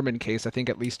the Sherman case, I think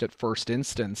at least at first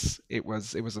instance, it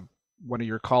was one of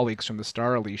your colleagues from the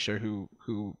Star, Alyshah,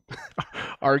 who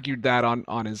argued that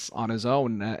on his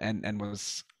own and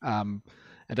was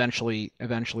eventually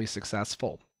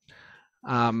successful.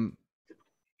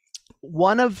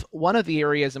 One of the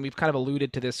areas, and we've kind of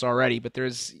alluded to this already, but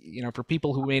there's, for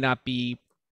people who may not be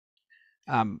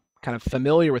kind of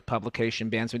familiar with publication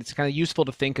bans, it's kind of useful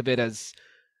to think of it as,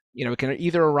 it can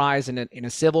either arise in a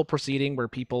civil proceeding where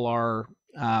people are,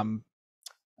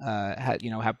 have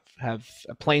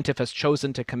a plaintiff has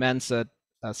chosen to commence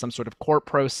some sort of court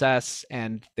process,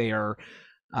 and they are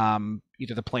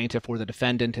either the plaintiff or the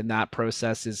defendant in that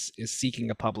process is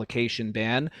seeking a publication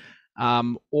ban.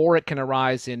 Or it can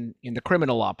arise in the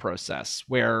criminal law process,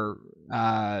 where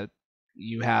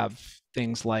you have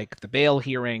things like the bail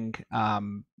hearing,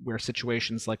 where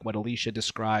situations like what Alyshah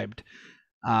described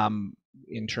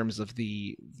in terms of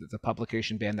the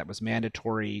publication ban that was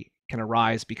mandatory can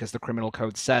arise because the criminal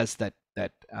code says that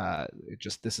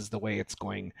this is the way it's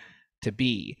going to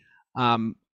be.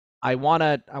 I want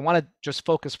to just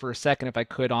focus for a second, if I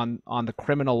could, on the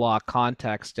criminal law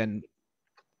context, and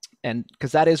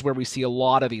because that is where we see a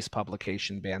lot of these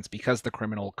publication bans, because the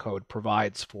criminal code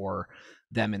provides for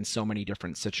them in so many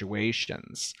different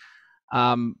situations.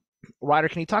 Ryder,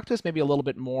 can you talk to us maybe a little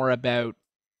bit more about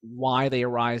why they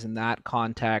arise in that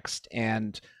context?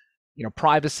 And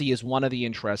privacy is one of the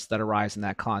interests that arise in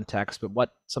that context, but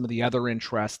what some of the other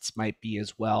interests might be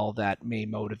as well that may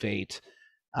motivate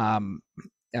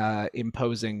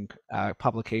imposing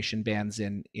publication bans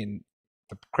in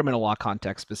the criminal law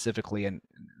context specifically, and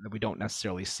that we don't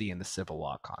necessarily see in the civil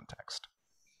law context.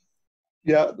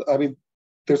 Yeah, I mean,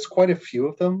 there's quite a few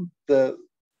of them.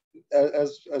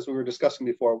 As we were discussing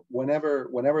before, whenever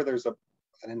there's an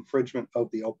infringement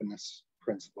of the openness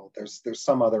principle, there's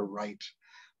some other right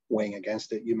weighing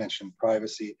against it. You mentioned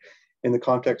privacy. In the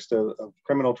context of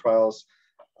criminal trials,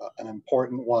 an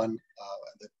important one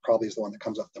that probably is the one that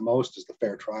comes up the most is the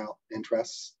fair trial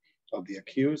interests of the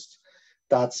accused.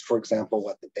 That's, for example,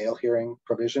 what the bail hearing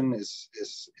provision is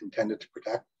intended to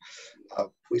protect.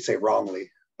 We say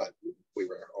wrongly, but we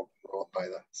were overruled by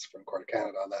the Supreme Court of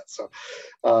Canada on that.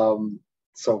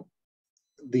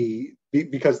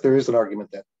 Because there is an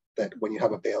argument that when you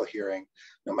have a bail hearing,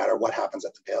 no matter what happens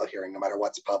at the bail hearing, no matter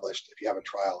what's published, if you have a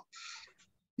trial,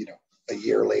 a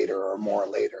year later or more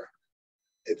later,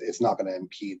 it's not going to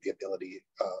impede the ability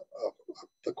of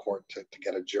the court to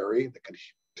get a jury that could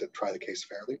to try the case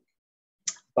fairly.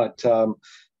 But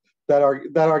that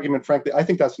argument, frankly, I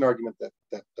think that's an argument that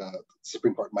the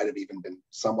Supreme Court might have even been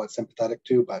somewhat sympathetic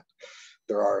to, but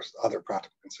there are other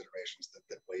practical considerations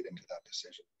that weighed into that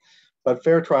decision. But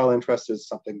fair trial interest is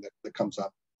something that comes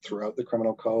up throughout the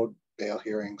criminal code. Bail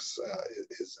hearings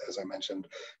is, as I mentioned,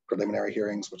 preliminary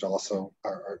hearings, which also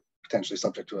are potentially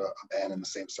subject to a ban in the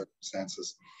same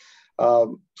circumstances.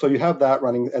 So you have that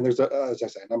running, and there's, as I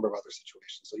say, a number of other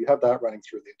situations. So you have that running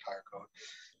through the entire code.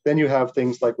 Then you have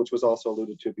things like, which was also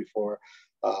alluded to before,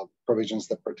 provisions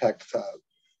that protect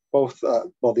both,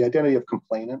 the identity of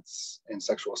complainants in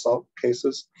sexual assault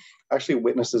cases, actually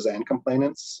witnesses and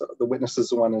complainants. The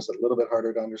witnesses one is a little bit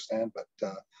harder to understand, but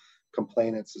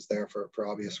complainants is there for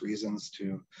obvious reasons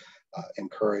to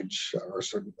encourage, or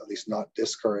at least not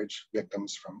discourage,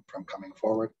 victims from coming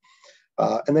forward.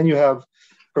 And then you have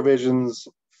provisions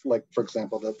like, for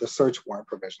example, the search warrant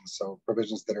provisions, so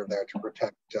provisions that are there to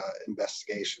protect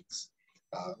investigations.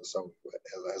 So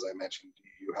as I mentioned,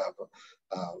 you have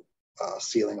a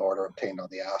sealing order obtained on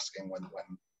the asking when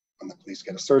the police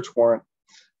get a search warrant.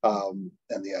 And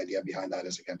the idea behind that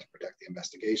is, again, to protect the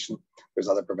investigation. There's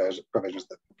other provisions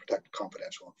that protect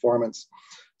confidential informants.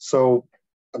 So,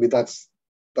 I mean, that's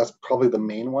that's probably the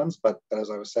main ones. But as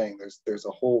I was saying, there's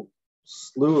a whole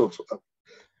slew of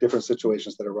different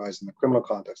situations that arise in the criminal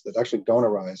context that actually don't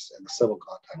arise in the civil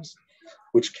context,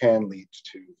 which can lead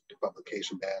to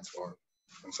publication bans or,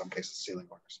 in some cases, sealing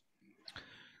orders.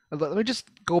 Let me just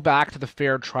go back to the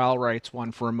fair trial rights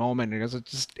one for a moment, because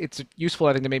it's useful,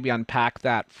 I think, to maybe unpack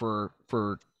that for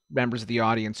members of the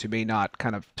audience who may not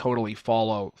kind of totally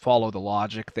follow the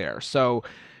logic there. So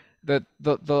the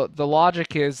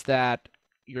logic is that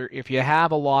if you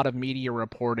have a lot of media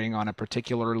reporting on a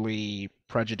particularly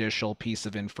prejudicial piece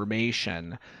of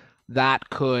information, that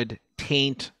could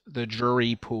taint the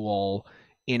jury pool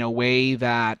in a way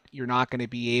that you're not going to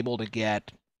be able to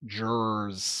get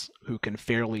jurors who can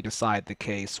fairly decide the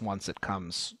case once it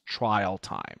comes trial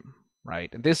time, right?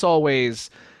 And this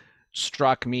always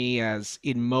struck me as,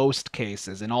 in most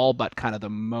cases, in all but kind of the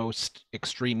most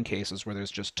extreme cases where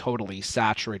there's just totally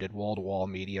saturated wall-to-wall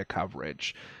media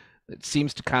coverage, it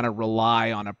seems to kind of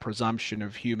rely on a presumption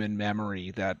of human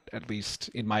memory that, at least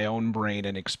in my own brain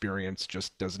and experience,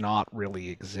 just does not really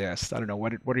exist. I don't know,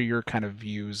 what are your kind of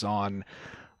views on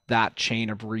that chain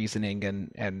of reasoning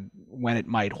and when it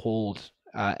might hold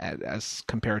as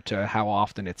compared to how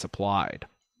often it's applied?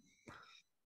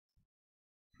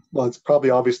 Well, it's probably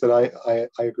obvious that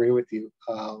I agree with you.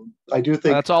 I do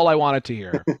think that's all I wanted to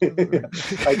hear.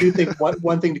 I do think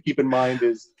one thing to keep in mind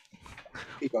is,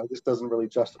 this doesn't really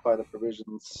justify the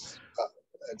provisions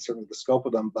and certainly the scope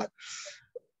of them, but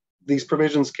these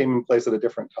provisions came in place at a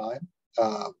different time.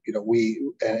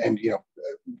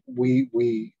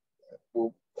 We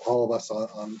all of us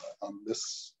on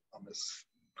this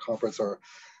conference are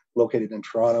located in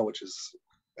Toronto, which is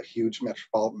a huge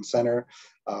metropolitan center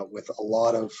with a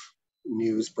lot of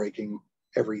news breaking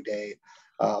every day,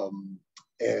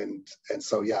 and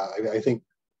so yeah, I think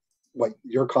what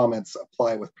your comments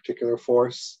apply with particular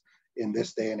force in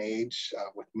this day and age,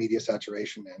 with media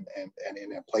saturation and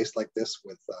in a place like this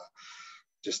with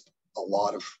just a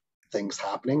lot of things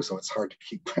happening. So it's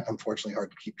unfortunately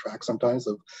hard to keep track sometimes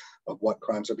of what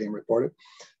crimes are being reported.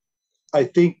 I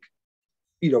think,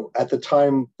 at the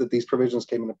time that these provisions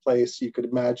came into place, you could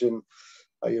imagine,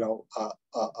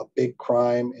 a big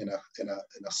crime in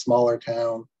a smaller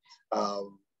town,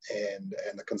 and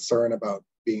the concern about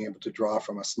being able to draw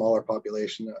from a smaller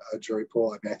population a jury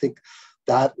pool. I mean, I think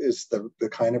that is the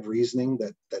kind of reasoning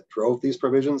that drove these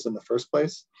provisions in the first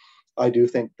place. I do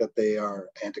think that they are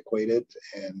antiquated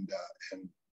and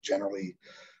generally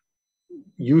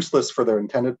useless for their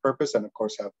intended purpose, and of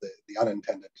course have the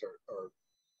unintended or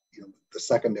the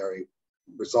secondary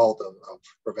result of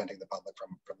preventing the public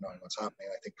from knowing what's happening.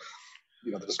 I think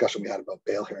the discussion we had about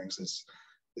bail hearings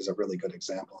is a really good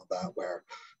example of that, where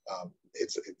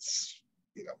it's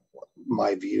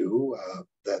my view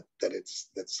that it's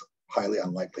highly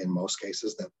unlikely in most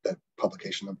cases that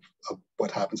publication of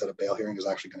what happens at a bail hearing is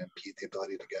actually going to impede the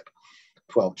ability to get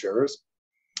 12 jurors.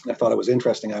 And I thought it was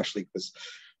interesting, actually, because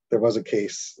there was a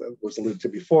case that was alluded to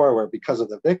before where, because of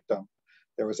the victim,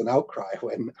 there was an outcry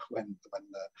when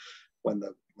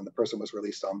the person was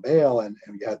released on bail, and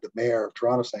you had the mayor of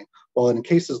Toronto saying, well, in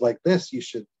cases like this, you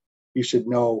should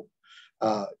know,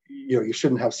 you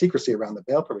shouldn't have secrecy around the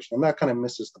bail provision. And that kind of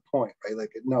misses the point, right?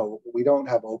 Like, no, we don't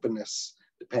have openness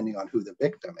depending on who the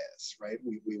victim is, right?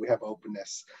 We have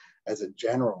openness as a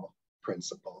general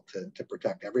principle to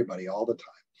protect everybody all the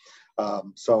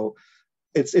time. So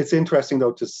it's interesting,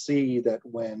 though, to see that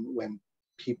when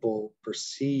people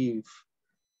perceive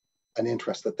an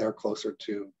interest that they're closer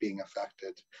to being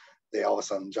affected, they all of a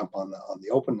sudden jump on the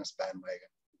openness bandwagon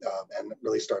and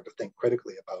really start to think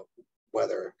critically about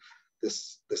whether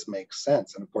this makes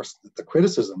sense. And of course, the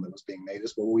criticism that was being made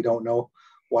is, well, we don't know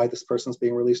why this person's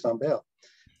being released on bail,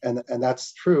 and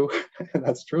that's true, and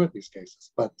that's true in these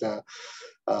cases. But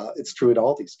it's true in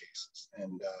all these cases,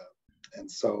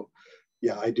 and so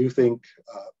yeah, I do think.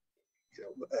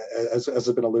 As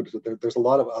has been alluded to, there's a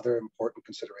lot of other important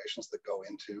considerations that go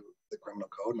into the criminal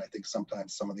code, and I think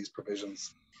sometimes some of these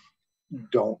provisions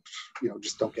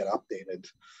just don't get updated,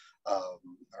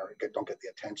 or don't get the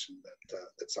attention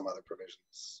that some other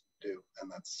provisions do,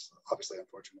 and that's obviously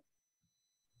unfortunate.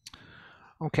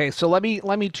 Okay, so let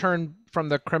me turn from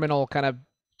the criminal kind of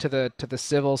to the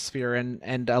civil sphere,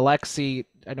 and Alexi,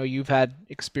 I know you've had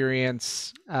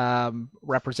experience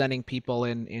representing people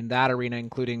in that arena,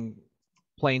 including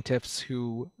plaintiffs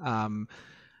who have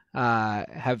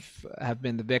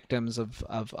been the victims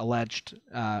of alleged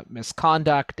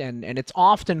misconduct, and it's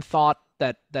often thought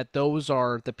that those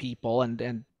are the people,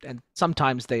 and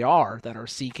sometimes they are, that are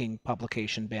seeking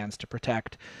publication bans to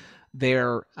protect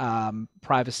their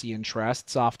privacy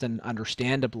interests, often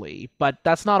understandably. But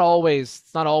that's not always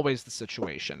the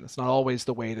situation. It's not always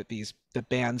the way that the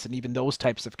bans and even those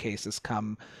types of cases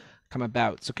come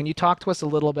about. So can you talk to us a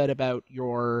little bit about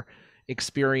your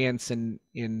experience in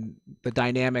the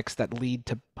dynamics that lead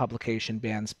to publication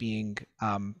bans being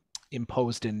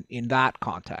imposed in that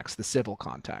context, the civil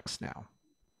context now?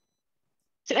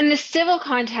 So in the civil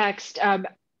context,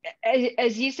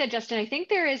 as you said, Justin, I think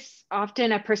there is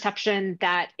often a perception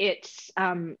that it's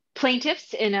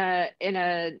plaintiffs in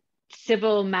a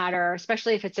civil matter,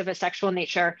 especially if it's of a sexual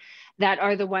nature, that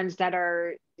are the ones that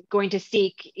are going to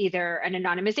seek either an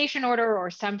anonymization order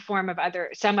or some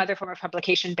other form of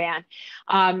publication ban.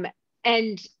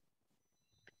 And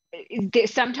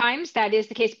sometimes that is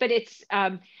the case, but it's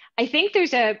I think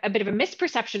there's a bit of a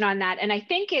misperception on that. And I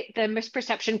think the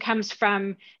misperception comes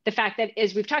from the fact that,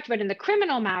 as we've talked about in the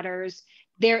criminal matters,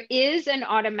 there is an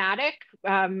automatic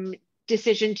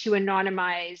decision to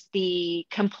anonymize the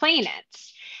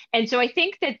complainants. And so I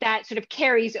think that sort of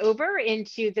carries over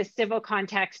into the civil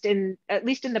context, at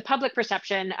least in the public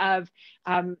perception of,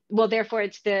 well, therefore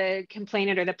it's the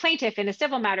complainant or the plaintiff in a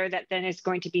civil matter that then is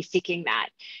going to be seeking that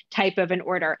type of an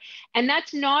order. And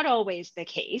that's not always the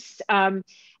case.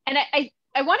 And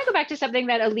I want to go back to something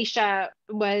that Alyshah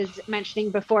was mentioning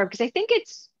before, because I think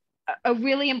it's a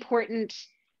really important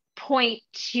point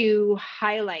to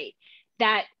highlight,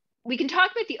 that we can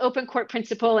talk about the open court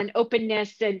principle and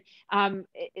openness. And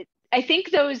I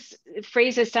think those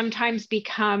phrases sometimes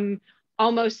become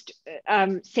almost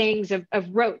sayings of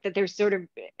rote, that they're sort of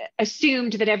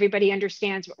assumed that everybody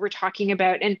understands what we're talking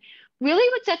about. And really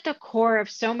what's at the core of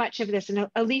so much of this, and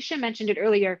Alyshah mentioned it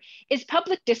earlier, is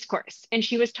public discourse. And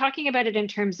she was talking about it in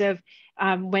terms of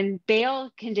when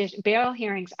bail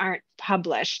hearings aren't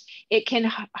published, it can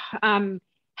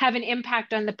have an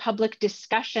impact on the public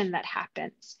discussion that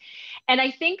happens. And I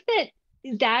think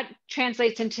that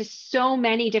translates into so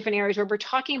many different areas where we're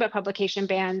talking about publication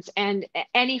bans and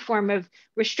any form of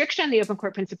restriction on the open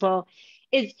court principle.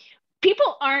 Is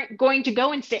people aren't going to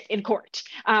go and sit in court.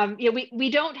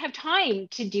 We don't have time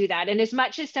to do that. And as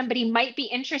much as somebody might be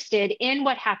interested in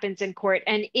what happens in court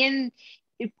and in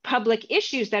public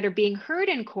issues that are being heard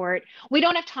in court, we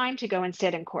don't have time to go and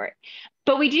sit in court.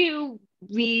 But we do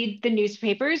read the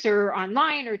newspapers or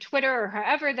online or Twitter or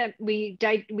however that we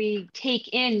take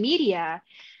in media.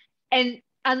 And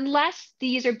unless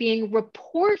these are being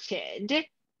reported,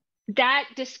 that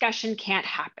discussion can't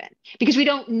happen because we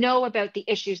don't know about the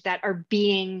issues that are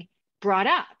being brought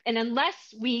up. And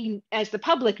unless we, as the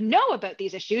public, know about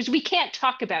these issues, we can't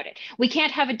talk about it. We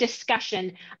can't have a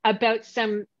discussion about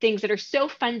some things that are so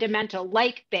fundamental,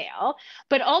 like bail,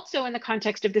 but also in the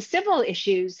context of the civil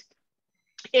issues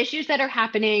that are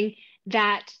happening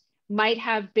that might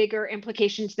have bigger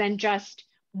implications than just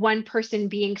one person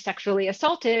being sexually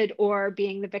assaulted or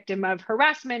being the victim of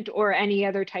harassment or any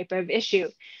other type of issue.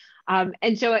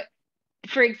 And so,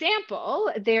 for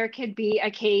example, there could be a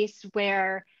case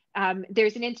where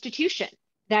there's an institution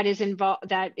that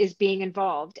is being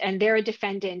involved, and they're a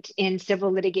defendant in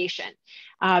civil litigation.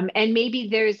 And maybe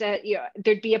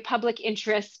there'd be a public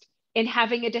interest in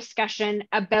having a discussion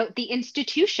about the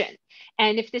institution.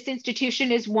 And if this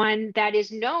institution is one that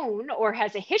is known or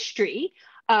has a history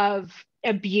of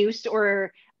abuse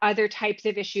or other types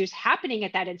of issues happening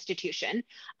at that institution,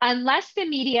 unless the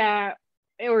media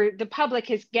or the public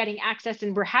is getting access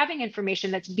and we're having information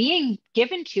that's being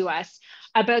given to us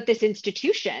about this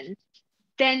institution,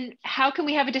 then how can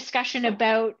we have a discussion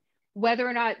about whether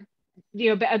or not,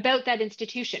 about that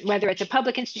institution, whether it's a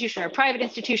public institution or a private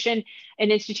institution,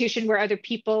 an institution where other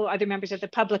members of the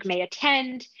public may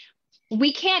attend?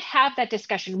 We can't have that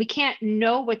discussion. We can't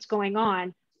know what's going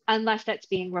on unless that's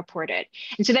being reported.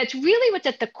 And so that's really what's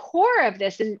at the core of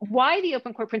this and why the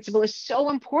open court principle is so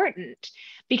important,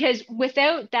 because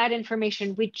without that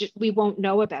information, we won't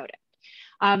know about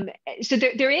it. So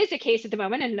there is a case at the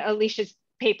moment, and Alyshah's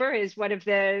paper is one of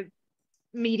the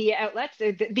media outlets,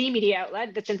 the media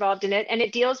outlet that's involved in it, and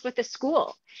it deals with the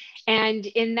school. And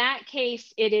in that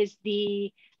case, it is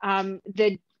the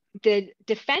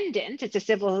defendant, it's a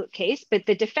civil case, but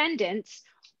the defendants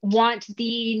want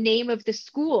the name of the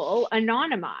school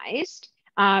anonymized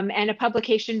and a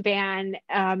publication ban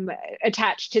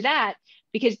attached to that,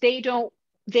 because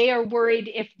they are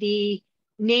worried if the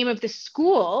name of the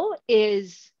school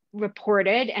is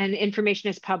reported and information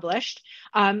is published,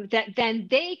 that then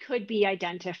they could be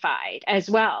identified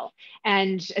as well.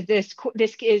 And this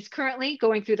is currently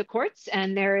going through the courts,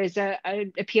 and there is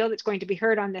an appeal that's going to be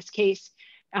heard on this case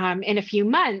in a few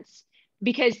months,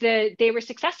 because they were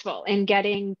successful in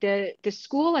getting the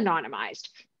school anonymized.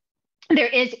 there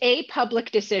is a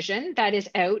public decision that is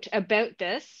out about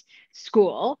this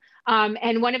school.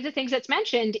 And one of the things that's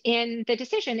mentioned in the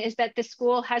decision is that the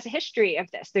school has a history of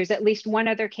this. There's at least one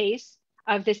other case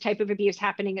of this type of abuse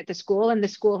happening at the school, and the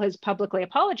school has publicly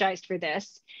apologized for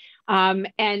this.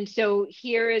 And so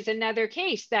here is another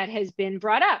case that has been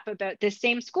brought up about this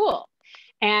same school.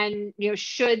 And, you know,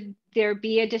 should there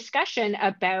be a discussion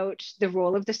about the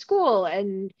role of the school,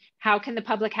 and how can the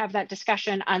public have that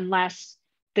discussion unless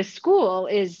the school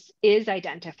is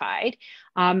identified?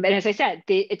 And as I said,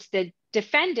 it's the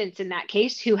defendants in that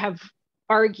case who have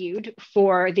argued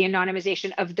for the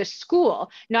anonymization of the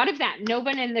school, not of that. No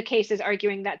one in the case is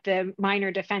arguing that the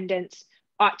minor defendants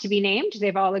ought to be named.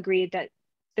 They've all agreed that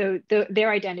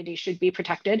their identity should be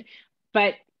protected,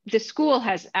 but the school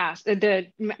has asked, the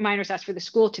minors asked for the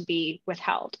school to be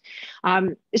withheld.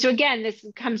 So again, this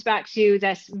comes back to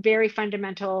this very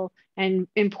fundamental and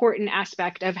important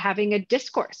aspect of having a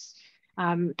discourse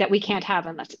that we can't have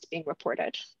unless it's being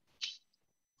reported.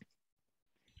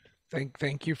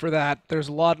 Thank you for that. There's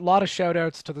a lot of shout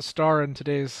outs to the star in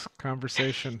today's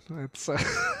conversation. It's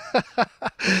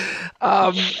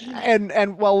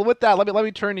and well, with that, let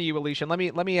me turn to you,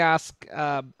 Alyshah. Let me ask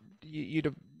you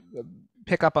to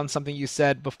pick up on something you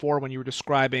said before when you were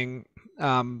describing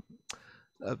a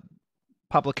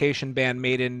publication ban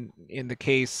made in the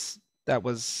case that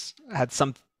had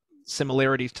some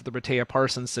similarities to the Rehtaeh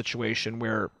Parsons situation,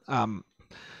 where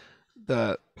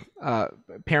the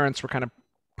parents were kind of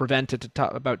prevented to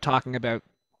talk about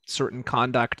certain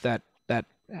conduct that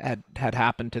had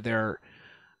happened to their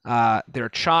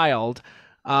child.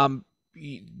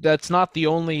 That's not the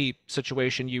only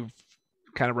situation you've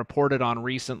kind of reported on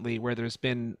recently where there's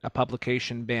been a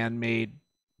publication ban made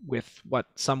with what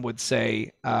some would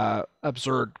say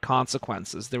absurd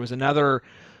consequences. There was another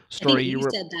story. You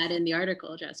said that in the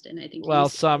article, Justin. I think. Well,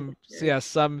 some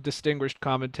distinguished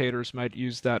commentators might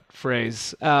use that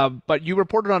phrase. But you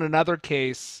reported on another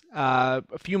case a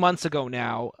few months ago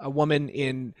now, a woman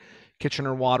in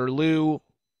Kitchener-Waterloo,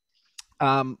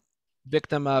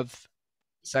 victim of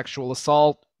sexual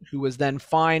assault, who was then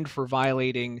fined for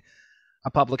violating a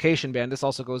publication ban. This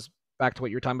also goes back to what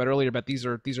you were talking about earlier, but these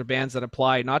are bans that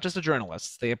apply not just to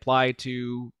journalists. They apply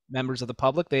to members of the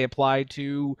public. They apply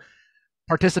to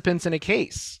participants in a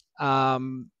case.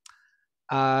 And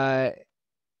her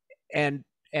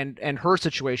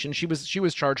situation, she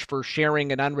was charged for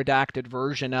sharing an unredacted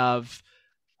version of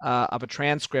a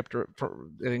transcript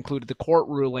that included the court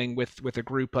ruling with a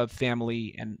group of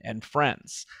family and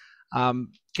friends. Can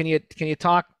you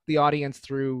talk the audience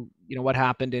through what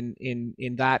happened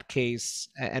in that case,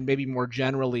 and maybe more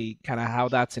generally kind of how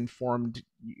that's informed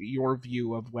your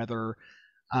view of whether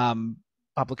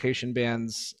publication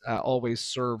bans always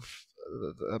serve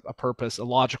a purpose, a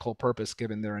logical purpose,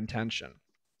 given their intention?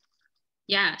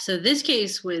 Yeah, so this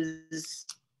case was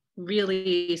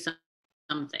really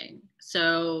something.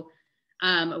 So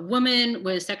a woman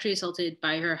was sexually assaulted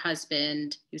by her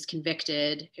husband. He was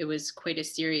convicted. It was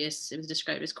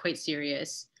described as quite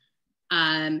serious.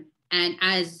 And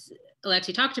as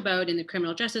Alexi talked about, in the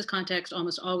criminal justice context,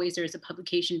 almost always there is a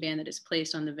publication ban that is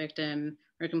placed on the victim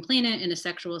or complainant in a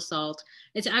sexual assault.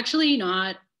 It's actually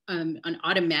not an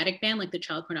automatic ban like the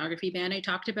child pornography ban I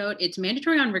talked about. It's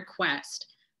mandatory on request,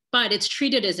 but it's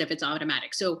treated as if it's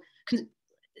automatic. So,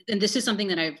 and this is something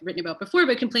that I've written about before,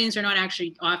 but complainants are not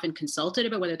actually often consulted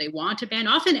about whether they want to ban.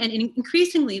 Often, and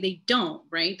increasingly, they don't,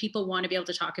 right? People want to be able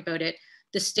to talk about it.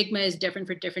 The stigma is different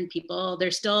for different people.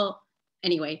 There's still,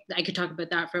 anyway, I could talk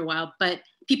about that for a while, but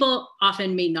people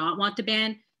often may not want the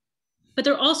ban. But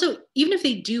they're also, even if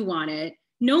they do want it,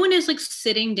 no one is like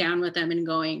sitting down with them and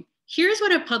going, here's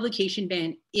what a publication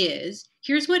ban is,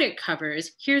 here's what it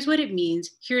covers, here's what it means,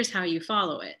 here's how you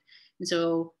follow it. And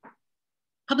so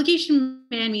publication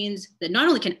ban means that not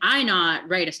only can I not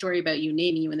write a story about you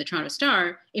naming you in the Toronto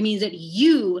Star, it means that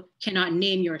you cannot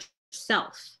name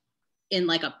yourself in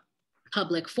like a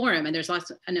public forum. And there's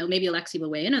lots, I know maybe Alexi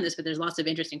will weigh in on this, but there's lots of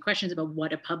interesting questions about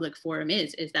what a public forum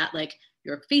is. Is that like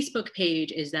your Facebook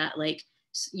page? Is that like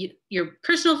your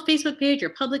personal Facebook page,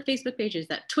 your public Facebook page? Is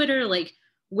that Twitter? Like,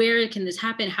 where can this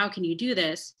happen? How can you do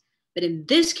this? But in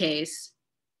this case,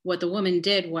 what the woman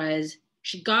did was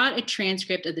she got a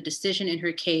transcript of the decision in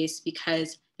her case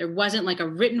because there wasn't like a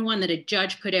written one that a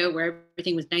judge put out where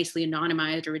everything was nicely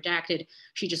anonymized or redacted.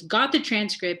 She just got the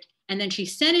transcript, and then she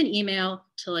sent an email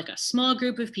to like a small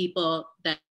group of people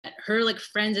that her like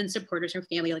friends and supporters, her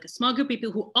family, like a small group of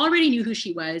people who already knew who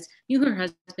she was, knew who her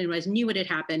husband was, knew what had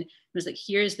happened. It was like,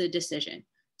 here's the decision.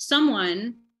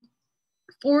 Someone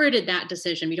forwarded that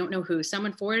decision. We don't know who.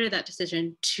 Someone forwarded that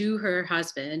decision to her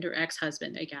husband or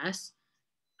ex-husband, I guess.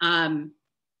 And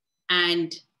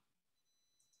And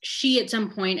she at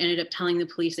some point ended up telling the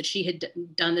police that she had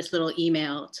done this little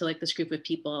email to like this group of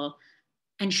people.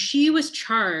 And she was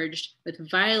charged with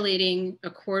violating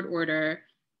a court order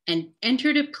and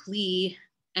entered a plea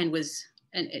and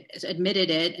admitted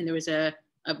it. And there was an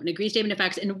agreed statement of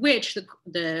facts in which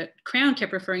the Crown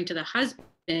kept referring to the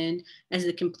husband as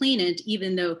the complainant,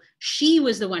 even though she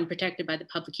was the one protected by the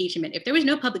publication ban. If there was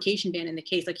no publication ban in the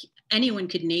case, like anyone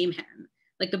could name him.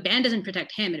 Like the ban doesn't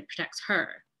protect him, it protects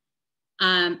her.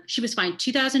 She was fined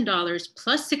 $2,000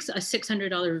 plus a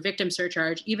 $600 victim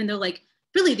surcharge, even though like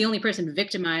really the only person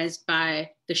victimized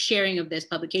by the sharing of this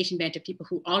publication ban to people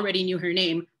who already knew her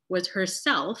name was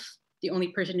herself, the only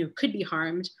person who could be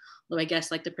harmed, though I guess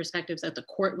like the perspectives that the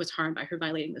court was harmed by her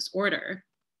violating this order.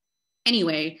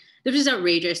 Anyway, this was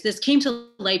outrageous. This came to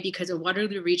light because a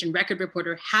Waterloo Region record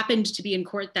reporter happened to be in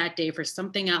court that day for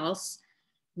something else,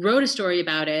 wrote a story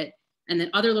about it, and then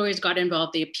other lawyers got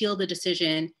involved. They appealed the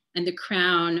decision, and the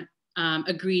Crown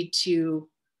agreed to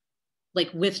like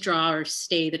withdraw or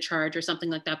stay the charge or something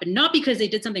like that, but not because they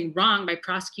did something wrong by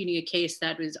prosecuting a case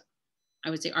that was, I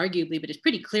would say arguably, but it's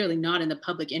pretty clearly not in the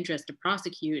public interest to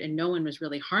prosecute, and no one was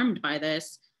really harmed by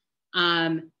this.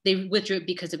 They withdrew it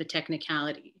because of a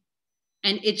technicality.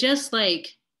 And it just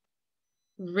like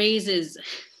raises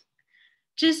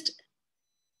just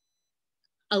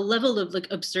a level of like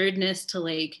absurdness to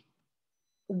like,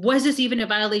 was this even a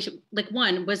violation? Like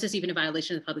one, was this even a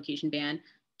violation of the publication ban?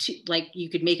 Two, like you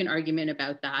could make an argument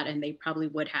about that, and they probably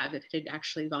would have if it had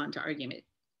actually gone to argument.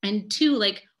 And two,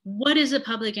 like what is the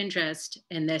public interest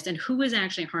in this, and who is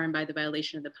actually harmed by the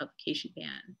violation of the publication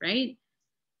ban, right?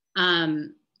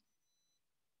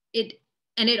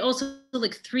 It also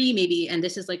like three maybe, and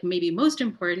this is like maybe most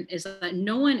important, is that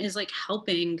no one is like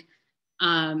helping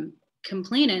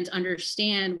complainants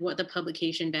understand what the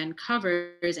publication ban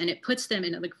covers, and it puts them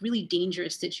in like really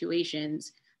dangerous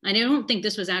situations. And I don't think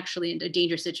this was actually a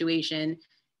dangerous situation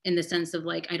in the sense of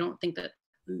like, I don't think that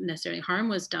necessarily harm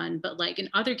was done, but like in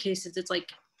other cases, it's like,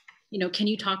 you know, can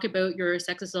you talk about your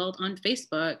sex assault on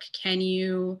Facebook? Can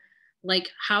you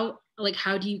how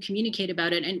do you communicate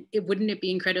about it? And wouldn't it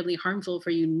be incredibly harmful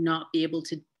for you not be able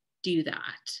to do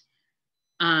that?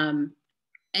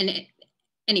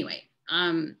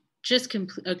 Just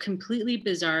a completely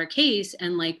bizarre case,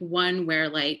 and like one where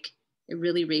like it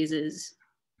really raises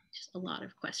just a lot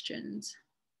of questions.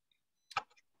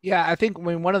 Yeah, I think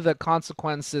one of the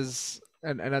consequences,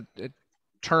 and a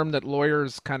term that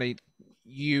lawyers kind of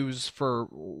use for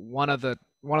one of the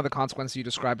consequences you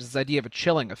described is this idea of a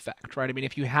chilling effect, right? I mean,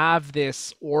 if you have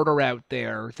this order out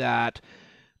there that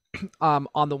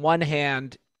on the one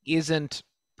hand isn't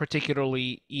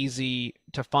particularly easy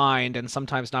to find and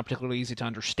sometimes not particularly easy to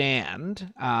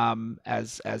understand,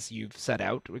 as you've set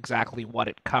out exactly what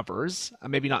it covers,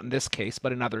 maybe not in this case,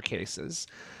 but in other cases.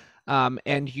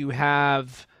 And you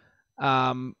have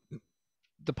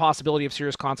the possibility of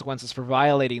serious consequences for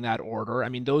violating that order. I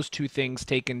mean, those two things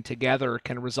taken together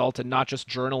can result in not just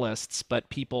journalists, but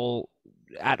people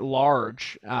at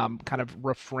large kind of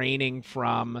refraining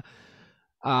from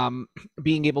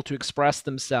being able to express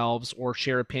themselves or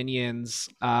share opinions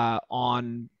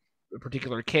on a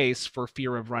particular case for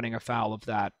fear of running afoul of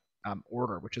that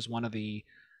order, which is one of the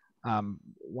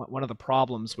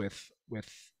problems with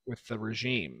the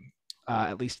regime,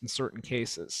 at least in certain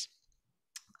cases.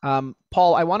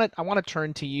 Paul, I want to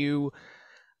turn to you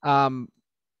and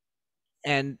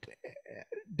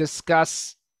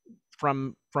discuss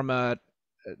from a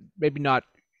maybe not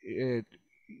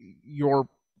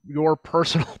your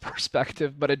personal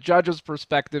perspective, but a judge's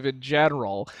perspective in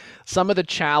general, some of the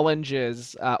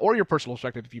challenges, or your personal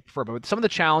perspective if you prefer, but some of the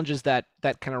challenges that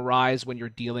can arise when you're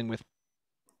dealing with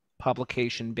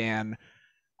publication ban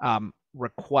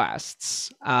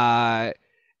requests,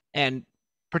 and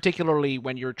particularly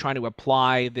when you're trying to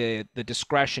apply the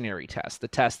discretionary test, the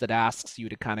test that asks you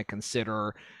to kind of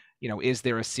consider, you know, is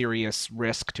there a serious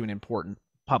risk to an important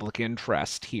public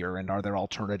interest here, and are there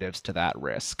alternatives to that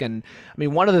risk? And I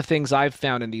mean, one of the things I've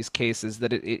found in these cases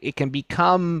that it can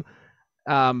become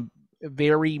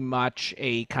very much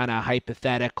a kind of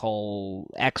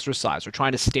hypothetical exercise, or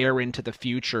trying to stare into the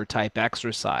future type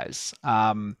exercise,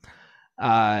 to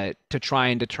try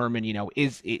and determine, you know,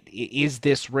 is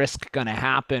this risk going to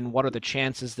happen? What are the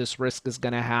chances this risk is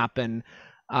going to happen?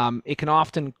 It can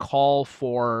often call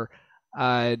for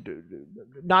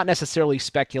not necessarily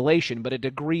speculation, but a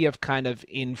degree of kind of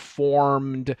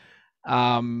informed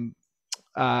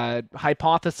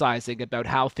hypothesizing about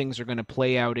how things are going to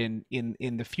play out in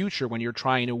the future when you're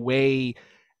trying to weigh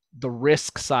the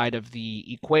risk side of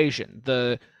the equation.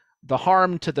 The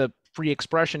harm to the free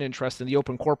expression interest in the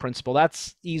open court principle,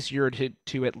 that's easier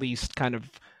to at least kind of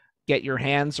get your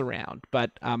hands around.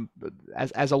 But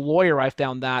as a lawyer, I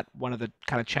found that one of the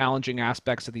kind of challenging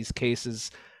aspects of these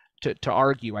cases to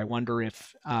argue. I wonder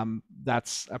if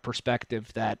that's a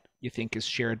perspective that you think is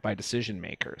shared by decision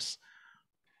makers.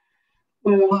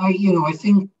 Well, I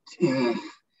think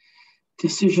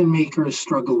decision makers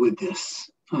struggle with this.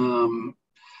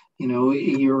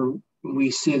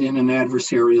 We sit in an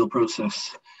adversarial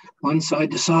process. One side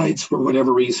decides for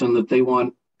whatever reason that they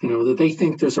want, that they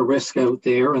think there's a risk out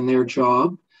there, and their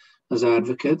job as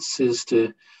advocates is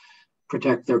to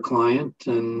protect their client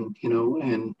and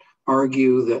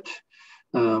argue that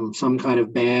some kind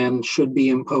of ban should be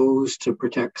imposed to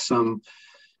protect some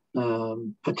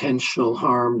potential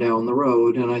harm down the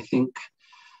road. And I think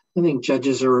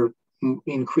judges are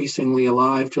increasingly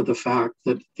alive to the fact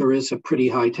that there is a pretty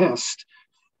high test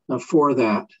for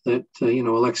that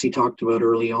Alexi talked about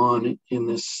early on in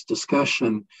this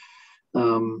discussion.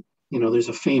 There's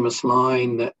a famous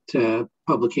line that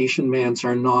publication bans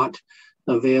are not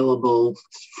available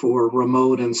for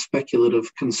remote and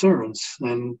speculative concerns.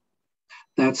 And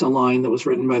that's a line that was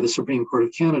written by the Supreme Court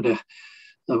of Canada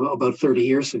about 30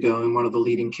 years ago in one of the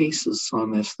leading cases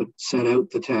on this that set out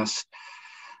the test.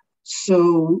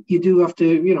 So you do have to,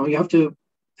 you have to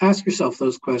ask yourself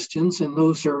those questions, and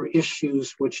those are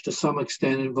issues which to some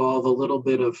extent involve a little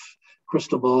bit of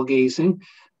crystal ball gazing.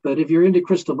 But if you're into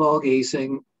crystal ball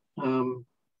gazing,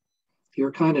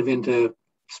 you're kind of into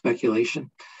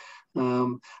speculation.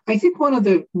 I think one of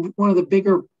the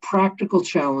bigger practical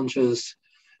challenges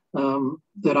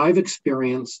that I've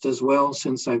experienced as well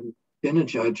since I've been a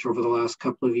judge over the last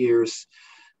couple of years,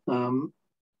 and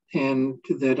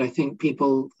that I think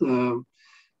people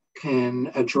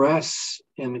can address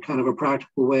in a kind of a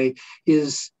practical way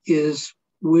is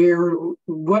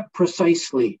what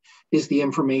precisely is the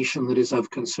information that is of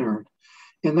concern.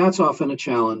 And that's often a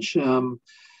challenge.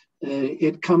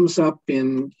 It comes up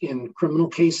in criminal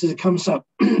cases. It comes up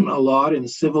a lot in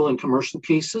civil and commercial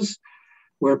cases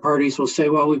where parties will say,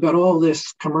 well, we've got all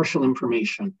this commercial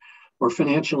information or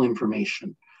financial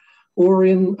information, or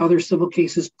in other civil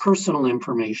cases, personal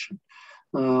information,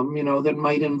 that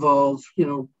might involve,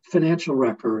 financial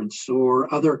records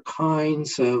or other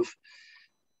kinds of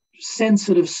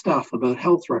sensitive stuff about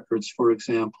health records, for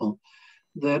example,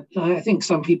 that I think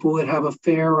some people would have a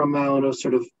fair amount of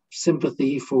sort of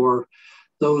sympathy for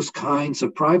those kinds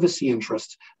of privacy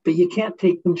interests, but you can't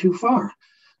take them too far.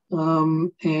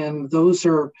 And those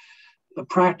are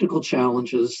practical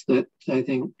challenges that I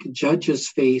think judges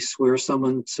face, where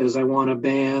someone says, I want to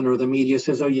ban, or the media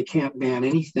says, oh, you can't ban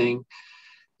anything.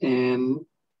 And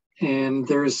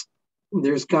there's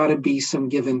got to be some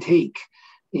give and take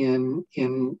in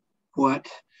what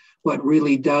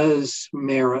really does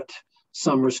merit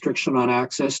some restriction on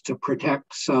access to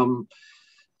protect some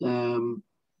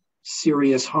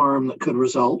serious harm that could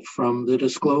result from the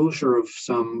disclosure of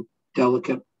some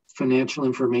delicate financial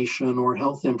information or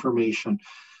health information.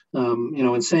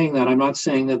 In saying that, I'm not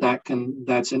saying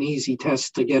that's an easy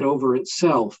test to get over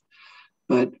itself.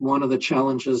 But one of the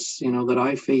challenges, that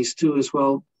I face too is,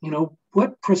 well,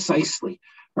 what precisely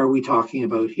are we talking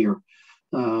about here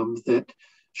that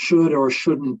should or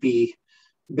shouldn't be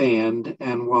banned,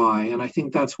 and why? And I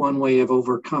think that's one way of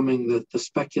overcoming the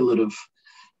speculative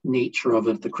nature of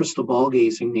it, the crystal ball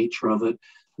gazing nature of it,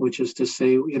 which is to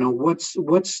say,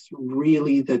 what's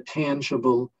really the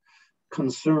tangible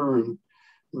concern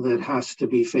that has to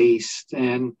be faced.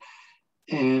 And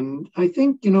I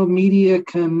think, media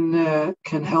can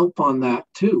help on that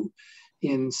too,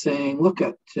 in saying, look,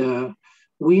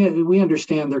 we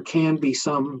understand there can be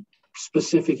some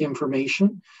specific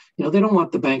information. They don't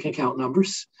want the bank account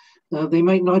numbers. They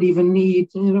might not even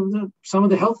need, some of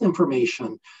the health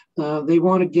information. They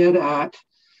want to get at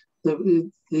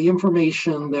the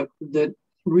information that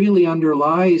really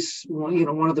underlies,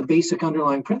 one of the basic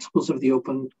underlying principles of the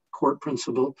open court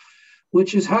principle,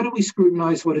 which is, how do we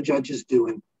scrutinize what a judge is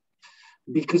doing?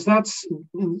 Because that's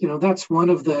one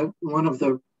of the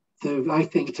I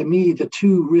think, to me, the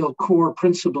two real core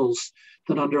principles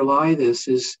that underlie this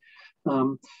is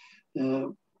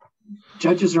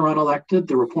judges are unelected,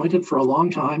 they're appointed for a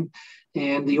long time,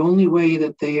 and the only way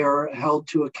that they are held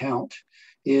to account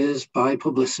is by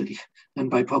publicity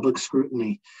and by public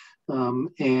scrutiny.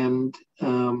 Does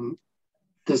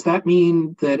that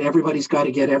mean that everybody's got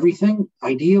to get everything?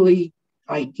 Ideally,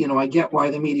 I get why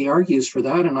the media argues for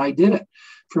that, and I did it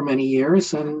for many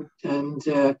years, and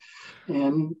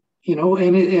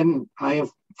I have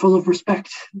full of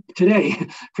respect today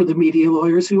for the media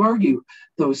lawyers who argue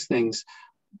those things.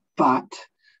 But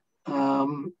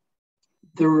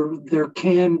there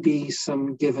can be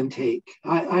some give and take.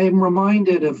 I am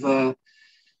reminded of a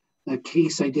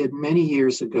case I did many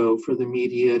years ago for the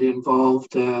media. It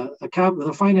involved a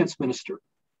finance minister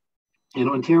in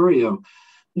Ontario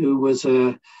who was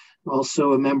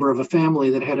also a member of a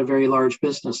family that had a very large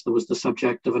business that was the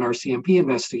subject of an RCMP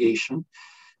investigation.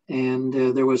 And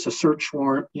there was a search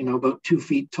warrant, about 2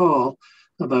 feet tall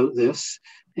about this.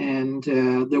 And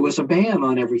there was a ban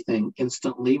on everything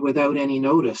instantly without any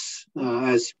notice,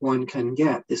 as one can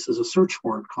get. This is a search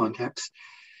warrant context.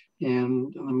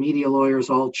 And the media lawyers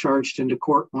all charged into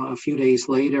court a few days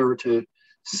later to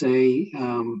say,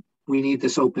 we need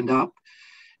this opened up.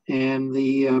 And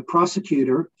the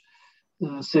prosecutor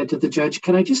said to the judge,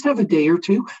 can I just have a day or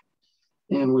two?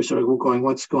 And we're sort of going,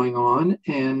 what's going on?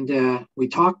 And we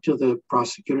talked to the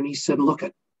prosecutor and he said, look,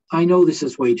 I know this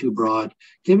is way too broad.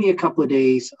 Give me a couple of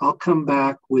days. I'll come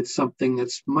back with something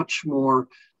that's much more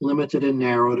limited and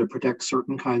narrow to protect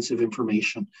certain kinds of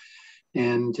information.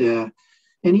 And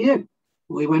he did.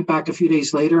 We went back a few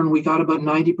days later and we got about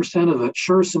 90% of it.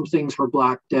 Sure, some things were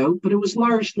blacked out, but it was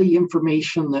largely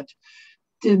information that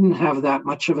didn't have that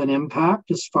much of an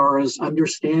impact as far as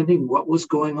understanding what was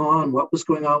going on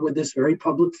with this very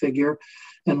public figure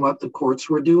and what the courts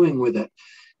were doing with it.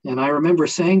 And I remember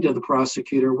saying to the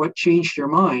prosecutor, what changed your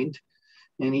mind?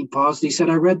 And he paused, he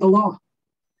said, I read the law.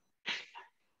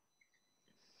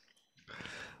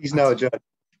 He's now a judge.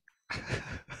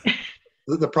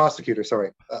 The prosecutor,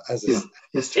 sorry.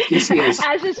 Yes, he is.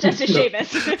 As is Justice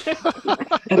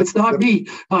Schabas. And it's not me.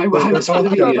 I was for the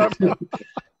video.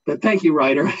 But thank you,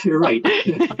 Ryder. You're right.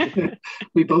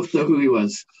 We both know who he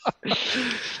was.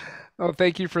 Oh,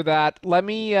 thank you for that. Let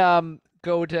me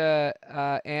go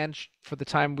to Ange for the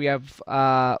time we have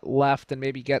left, and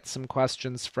maybe get some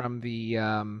questions from the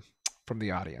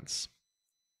audience.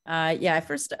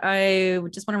 First, I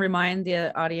just want to remind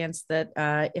the audience that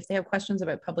if they have questions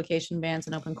about publication bans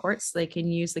in open courts, they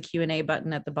can use the Q&A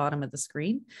button at the bottom of the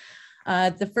screen.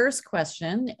 The first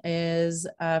question is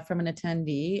from an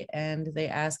attendee, and they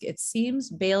ask, it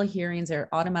seems bail hearings are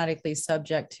automatically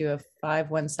subject to a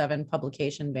 517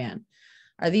 publication ban.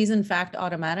 Are these in fact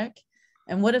automatic?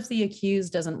 And what if the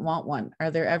accused doesn't want one?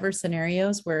 Are there ever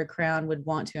scenarios where a Crown would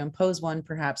want to impose one,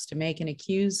 perhaps to make an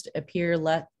accused appear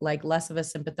like less of a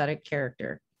sympathetic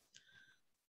character?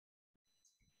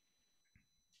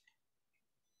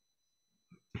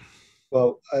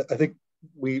 Well, I think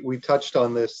we touched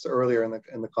on this earlier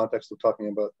in the context of talking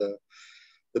about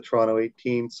the Toronto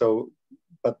 18. So,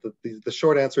 but the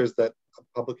short answer is that a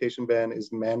publication ban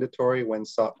is mandatory when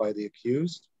sought by the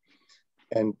accused,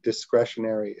 and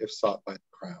discretionary if sought by the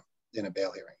Crown in a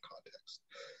bail hearing context.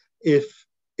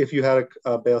 If you had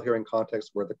a bail hearing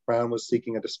context where the Crown was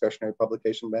seeking a discretionary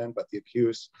publication ban, but the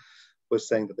accused was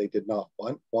saying that they did not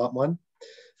want one,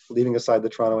 leaving aside the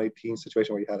Toronto 18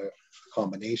 situation where you had a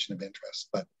combination of interests.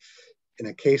 But in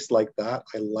a case like that,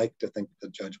 I like to think the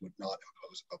judge would not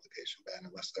impose a publication ban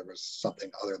unless there was something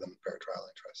other than fair trial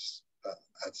interests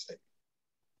at stake.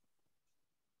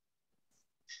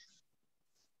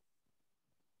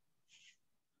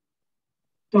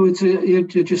 So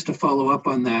it's just to follow up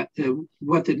on that,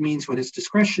 what it means when it's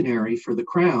discretionary for the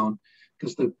Crown,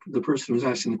 because the person who was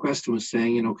asking the question was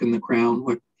saying, can the Crown,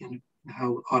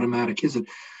 how automatic is it?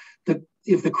 That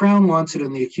if the Crown wants it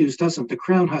and the accused doesn't, the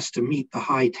Crown has to meet the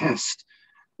high test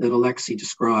that Alexi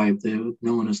described,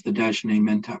 known as the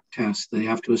Dagenet-Mentak test. They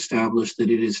have to establish that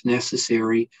it is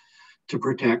necessary to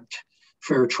protect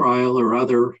fair trial or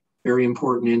other very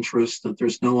important interests, that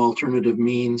there's no alternative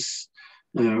means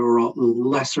or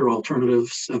lesser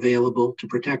alternatives available to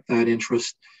protect that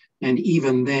interest. And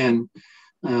even then,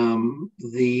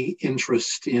 the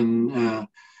interest in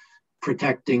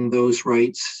protecting those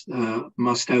rights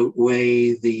must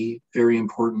outweigh the very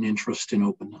important interest in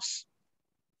openness.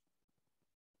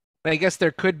 I guess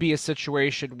there could be a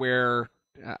situation where,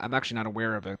 I'm actually not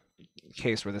aware of a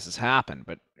case where this has happened,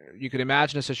 but you could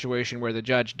imagine a situation where the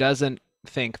judge doesn't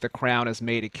think the Crown has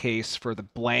made a case for the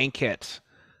blanket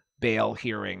bail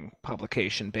hearing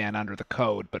publication ban under the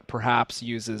code, but perhaps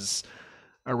uses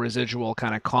a residual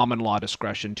kind of common law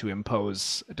discretion to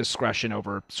impose discretion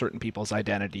over certain people's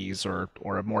identities, or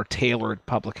a more tailored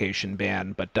publication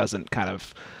ban, but doesn't kind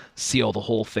of seal the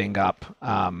whole thing up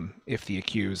if the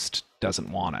accused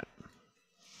doesn't want it.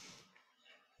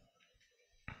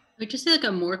 I would just say, like,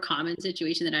 a more common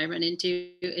situation that I run into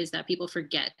is that people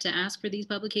forget to ask for these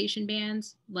publication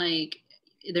bans. Like,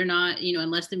 they're not,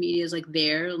 unless the media is like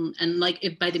there, and like,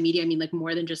 if by the media I mean like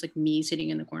more than just like me sitting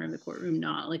in the corner of the courtroom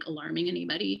not like alarming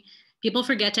anybody. People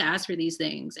forget to ask for these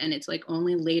things, and it's like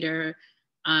only later,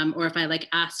 or if I like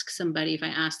ask somebody, if I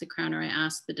ask the Crown or I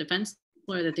ask the defense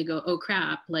or that they go, oh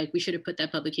crap, like we should have put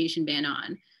that publication ban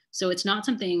on. So it's not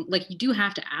something like you do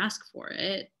have to ask for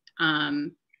it.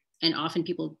 And often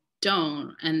people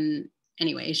don't. And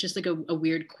anyway, it's just like a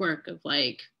weird quirk of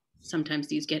like, sometimes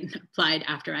these get applied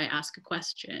after I ask a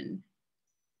question.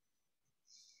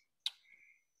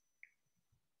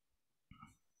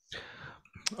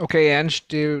 Okay, Ange,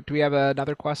 do we have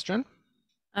another question?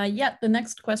 Yeah, the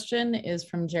next question is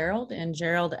from Gerald, and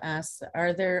Gerald asks,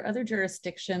 are there other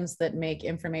jurisdictions that make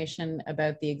information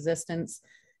about the existence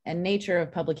and nature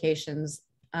of publications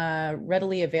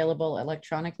readily available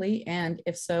electronically? And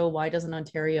if so, why doesn't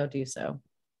Ontario do so?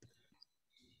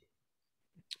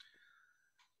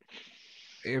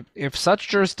 If such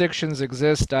jurisdictions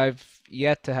exist, I've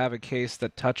yet to have a case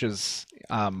that touches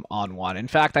on one. In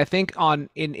fact, I think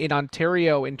in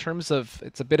Ontario, in terms of,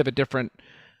 it's a bit of a different,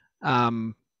 a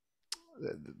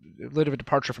little bit of a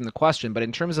departure from the question, but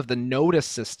in terms of the notice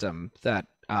system that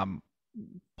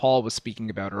Paul was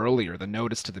speaking about earlier, the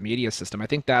notice to the media system, I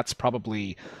think that's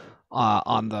probably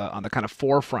on the kind of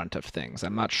forefront of things.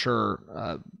 I'm not sure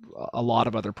a lot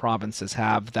of other provinces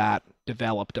have that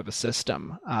developed of a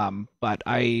system, but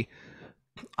I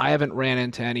haven't ran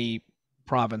into any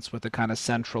province with a kind of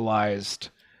centralized,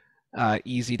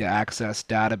 easy to access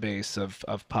database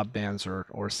of pub bans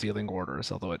or sealing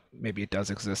orders. Although maybe it does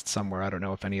exist somewhere. I don't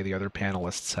know if any of the other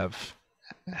panelists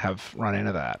have run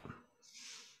into that.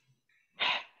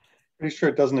 Pretty sure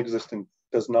it does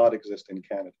not exist in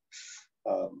Canada.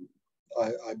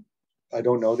 I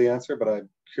don't know the answer, but I'm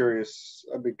curious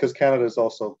because Canada is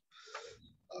also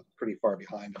pretty far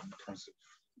behind in terms of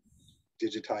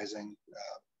digitizing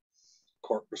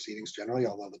court proceedings generally,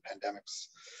 although the pandemic's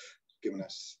given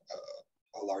us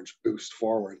a large boost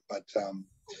forward. But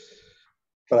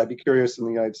I'd be curious in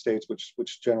the United States,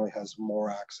 which generally has more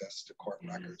access to court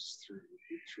records through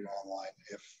online,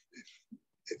 if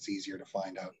it's easier to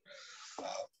find out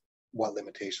what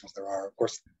limitations there are. Of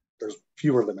course, there's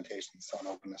fewer limitations on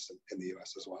openness in the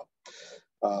US as well.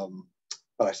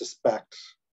 But I suspect,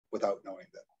 without knowing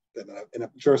that in a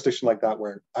jurisdiction like that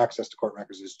where access to court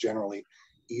records is generally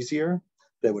easier,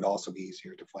 that would also be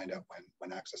easier to find out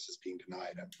when access is being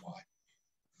denied and why.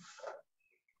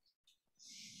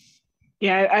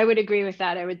 Yeah, I would agree with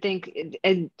that. I would think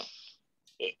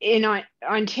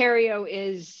Ontario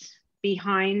is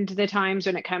behind the times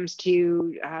when it comes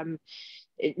to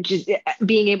just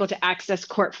being able to access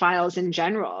court files in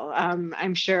general.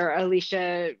 I'm sure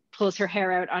Alyshah pulls her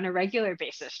hair out on a regular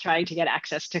basis trying to get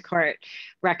access to court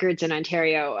records in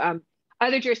Ontario.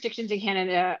 Other jurisdictions in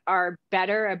Canada are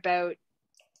better about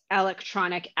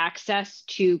electronic access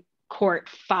to court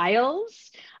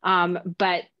files,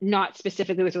 but not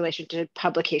specifically with relation to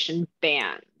publication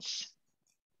bans.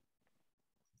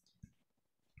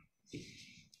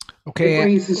 Okay. It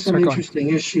raises some interesting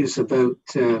issues about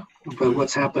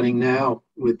what's happening now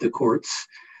with the courts,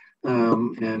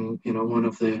 and one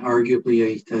of the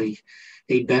arguably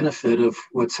a benefit of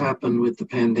what's happened with the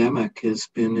pandemic has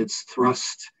been its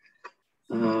thrust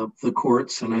the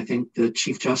courts, and I think the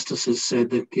Chief Justice has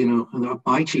said that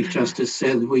my Chief Justice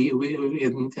said we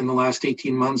in the last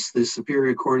 18 months the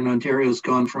Superior Court in Ontario has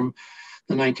gone from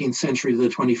the 19th century to the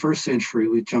 21st century.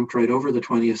 We jumped right over the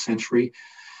 20th century,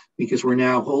 because we're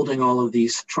now holding all of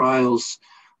these trials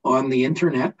on the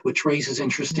internet, which raises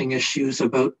interesting issues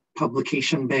about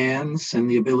publication bans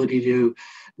and the ability to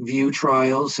view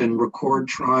trials and record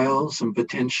trials and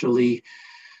potentially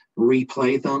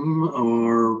replay them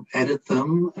or edit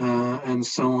them and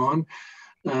so on.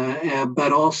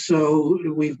 But also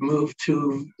we've moved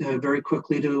to very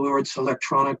quickly towards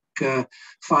electronic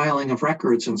filing of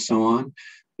records and so on,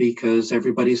 because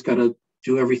everybody's got to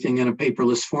do everything in a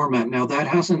paperless format. Now that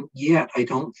hasn't yet, I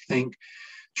don't think,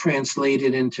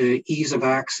 translated into ease of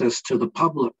access to the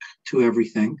public to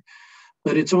everything,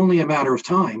 but it's only a matter of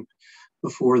time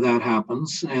before that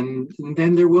happens. And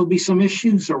then there will be some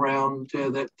issues around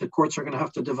that the courts are going to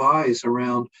have to devise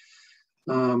around,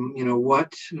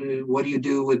 what do you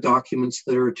do with documents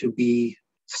that are to be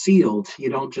sealed?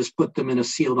 You don't just put them in a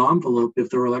sealed envelope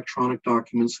if they're electronic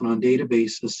documents and on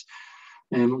databases.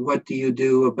 And what do you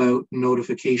do about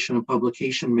notification of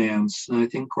publication bans? And I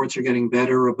think courts are getting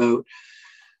better about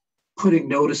putting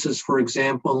notices, for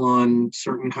example, on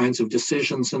certain kinds of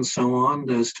decisions and so on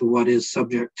as to what is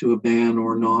subject to a ban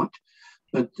or not.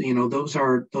 But those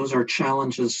are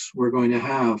challenges we're going to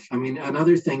have. I mean,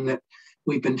 another thing that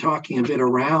we've been talking a bit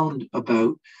around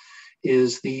about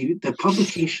is the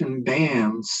publication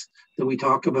bans that we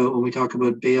talk about when we talk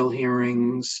about bail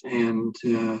hearings and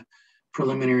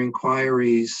preliminary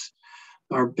inquiries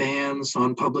are bans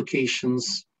on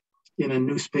publications in a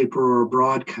newspaper or a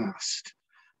broadcast.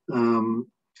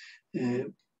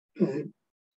 it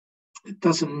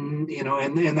doesn't, you know,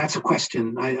 and that's a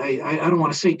question. I don't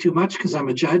want to say too much because I'm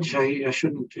a judge. I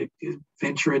shouldn't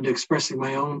venture into expressing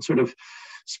my own sort of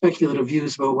speculative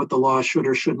views about what the law should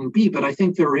or shouldn't be. But I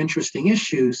think there are interesting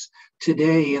issues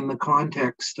today in the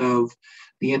context of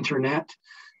the internet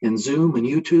and Zoom and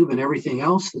YouTube and everything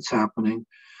else that's happening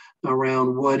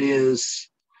around what is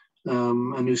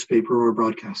a newspaper or a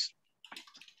broadcast.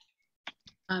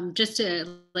 Just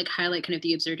to like highlight kind of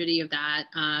the absurdity of that.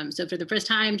 So for the first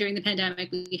time during the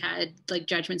pandemic, we had like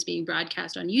judgments being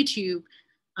broadcast on YouTube.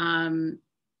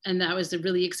 And that was the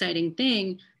really exciting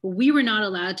thing. We were not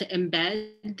allowed to embed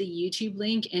the YouTube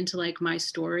link into like my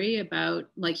story about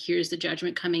like, here's the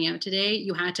judgment coming out today.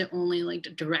 You had to only like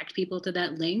direct people to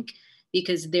that link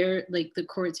because they're like the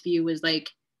court's view was like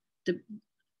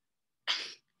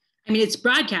it's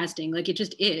broadcasting, like it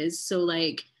just is. So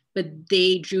like, but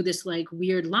they drew this like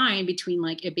weird line between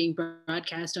like it being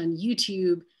broadcast on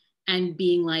YouTube and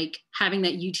being like having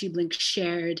that YouTube link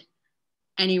shared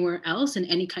anywhere else in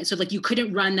any kind. So like you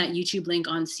couldn't run that YouTube link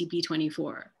on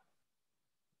CP24,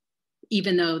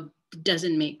 even though it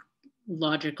doesn't make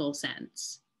logical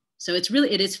sense. So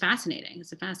it is fascinating.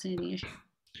 It's a fascinating issue.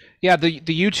 Yeah, the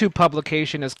YouTube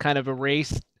publication has kind of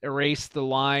erased the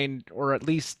line, or at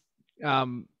least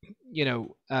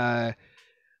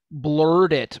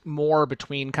blurred it more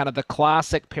between kind of the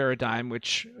classic paradigm,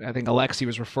 which I think Alexi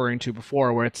was referring to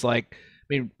before, where it's like,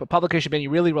 publication ban, you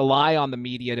really rely on the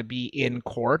media to be in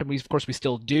court. And of course we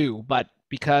still do, but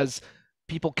because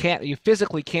you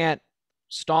physically can't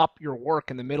stop your work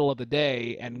in the middle of the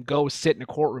day and go sit in a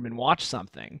courtroom and watch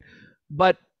something.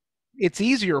 But it's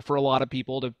easier for a lot of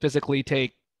people to physically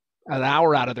take an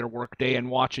hour out of their workday and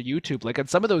watch a YouTube link. And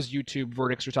some of those YouTube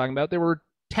verdicts you're talking about, there were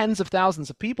tens of thousands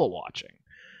of people watching.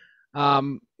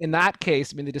 In that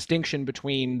case, the distinction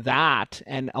between that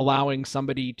and allowing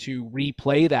somebody to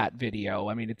replay that video,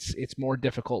 it's more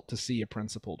difficult to see a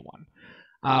principled one.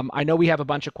 I know we have a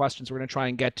bunch of questions we're going to try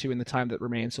and get to in the time that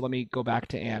remains, so let me go back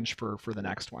to Ange for the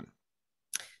next one.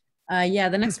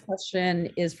 The next question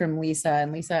is from Lisa,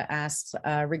 and Lisa asks,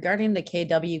 regarding the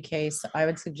KW case, I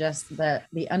would suggest that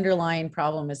the underlying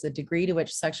problem is the degree to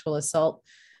which sexual assault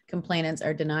complainants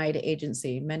are denied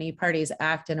agency. Many parties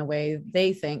act in a way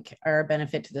they think are a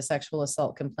benefit to the sexual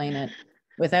assault complainant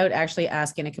without actually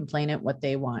asking a complainant what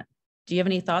they want. Do you have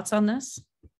any thoughts on this?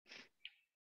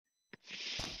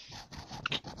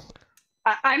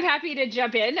 I'm happy to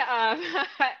jump in.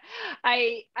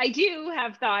 I do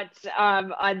have thoughts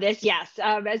on this. Yes,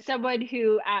 as someone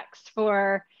who acts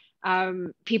for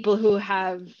people who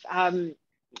have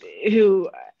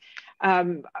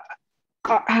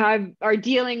are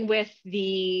dealing with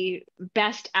the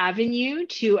best avenue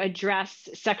to address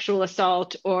sexual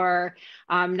assault or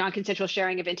non-consensual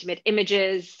sharing of intimate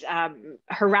images,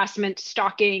 harassment,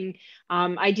 stalking.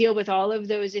 I deal with all of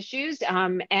those issues,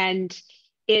 and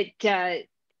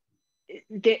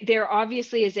there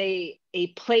obviously is a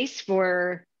place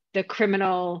for the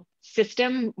criminal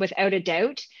system without a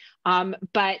doubt,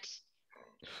 but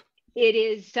it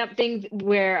is something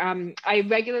where I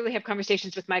regularly have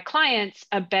conversations with my clients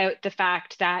about the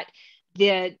fact that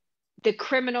the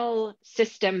criminal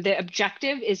system, the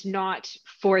objective is not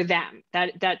for them.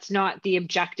 That's not the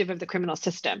objective of the criminal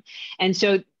system. And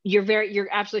so you're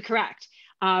absolutely correct.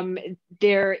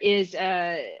 There is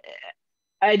an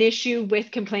issue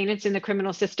with complainants in the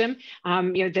criminal system.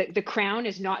 The Crown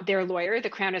is not their lawyer. The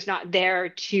Crown is not there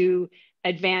to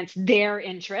advance their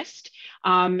interest.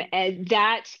 And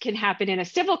that can happen in a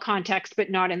civil context,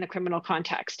 but not in the criminal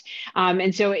context.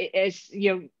 And so it's,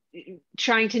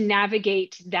 trying to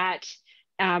navigate that,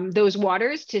 those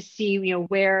waters to see,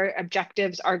 where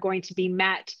objectives are going to be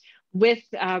met with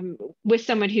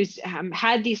someone who's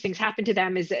had these things happen to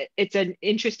them it's an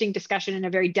interesting discussion and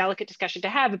a very delicate discussion to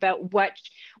have about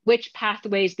which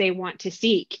pathways they want to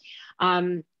seek.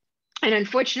 And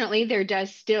unfortunately, there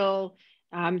is still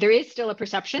a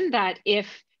perception that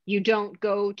if you don't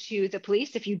go to the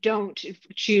police, if you don't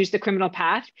choose the criminal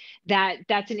path,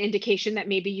 that's an indication that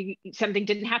maybe something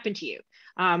didn't happen to you.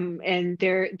 And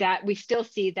that we still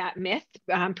see that myth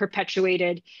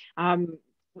perpetuated,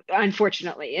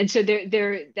 unfortunately. And so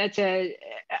that's a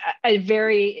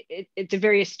very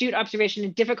astute observation, a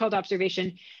difficult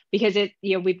observation, because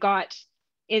we've got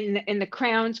in the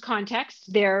Crown's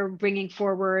context, they're bringing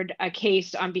forward a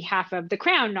case on behalf of the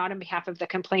Crown, not on behalf of the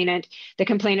complainant. The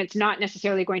complainant's not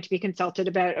necessarily going to be consulted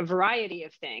about a variety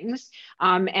of things.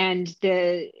 And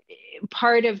the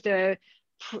part of the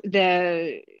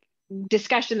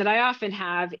discussion that I often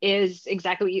have is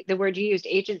exactly the word you used,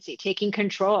 agency, taking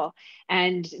control,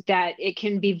 and that it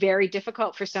can be very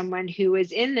difficult for someone who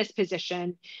is in this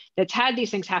position that's had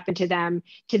these things happen to them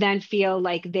to then feel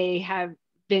like they have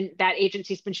been, that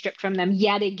agency's been stripped from them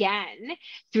yet again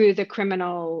through the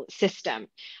criminal system.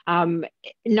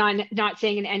 Not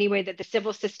saying in any way that the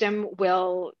civil system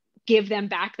will give them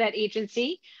back that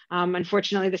agency.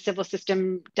 Unfortunately, the civil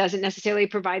system doesn't necessarily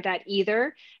provide that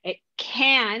either. It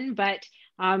can, but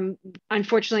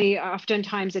unfortunately,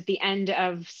 oftentimes at the end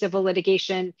of civil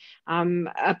litigation,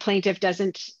 a plaintiff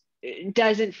doesn't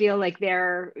feel like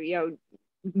they're,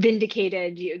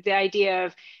 vindicated. The idea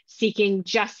of seeking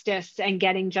justice and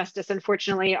getting justice,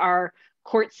 unfortunately, our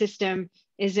court system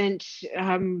isn't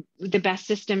the best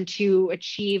system to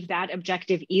achieve that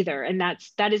objective either. And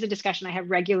that is a discussion I have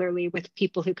regularly with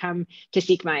people who come to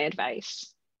seek my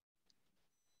advice.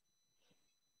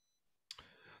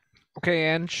 Okay,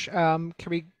 Ange, can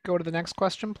we go to the next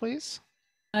question, please?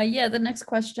 Yeah, the next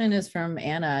question is from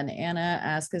Anna, and Anna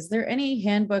asks, is there any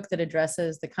handbook that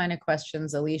addresses the kind of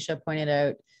questions Alyshah pointed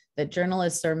out that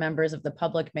journalists or members of the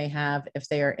public may have if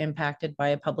they are impacted by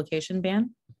a publication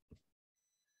ban?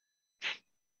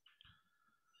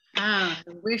 I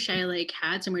wish I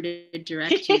had somewhere to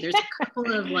direct you. There's a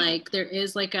couple of there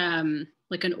is an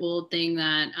old thing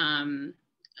that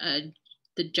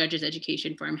the Judges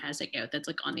Education Forum has out that's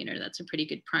on the internet. That's a pretty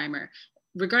good primer.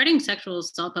 Regarding sexual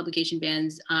assault publication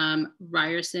bans,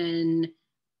 Ryerson,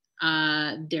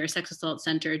 their sex assault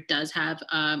center does have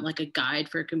a guide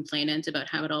for complainants about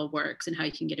how it all works and how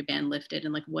you can get a ban lifted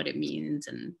and what it means.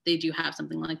 And they do have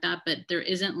something like that, but there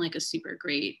isn't a super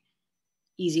great,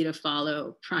 easy to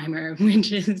follow primer,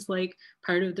 which is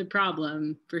part of the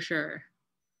problem for sure.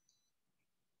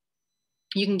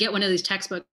 You can get one of these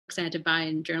textbooks I had to buy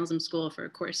in journalism school for a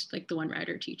course the one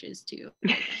Ryder teaches too.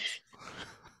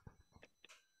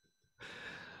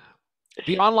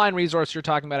 The online resource you're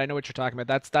talking about, I know what you're talking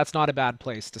about. That's not a bad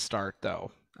place to start, though,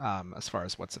 as far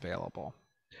as what's available.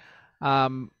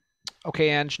 Okay,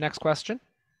 Ange, next question.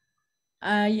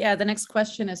 Yeah, the next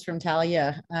question is from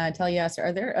Talia. Talia asks,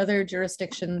 are there other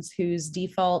jurisdictions whose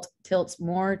default tilts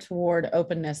more toward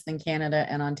openness than Canada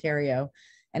and Ontario?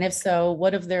 And if so,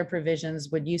 what of their provisions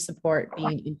would you support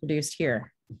being introduced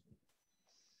here?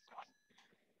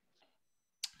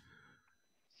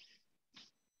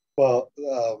 Well,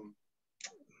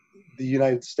 the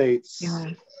United States,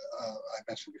 I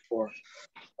mentioned before,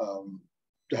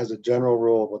 has a general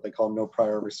rule of what they call no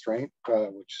prior restraint,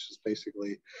 which is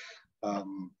basically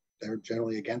they're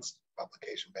generally against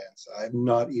publication bans. I'm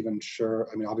not even sure.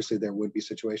 I mean, obviously there would be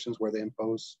situations where they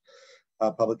impose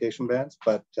publication bans,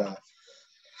 but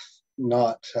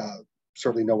not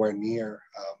certainly nowhere near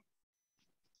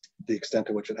the extent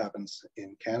to which it happens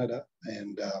in Canada.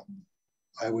 And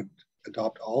I would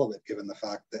adopt all of it, given the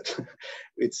fact that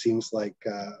it seems like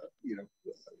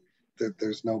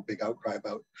there's no big outcry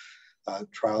about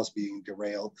trials being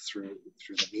derailed through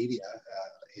the media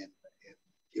in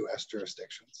U.S.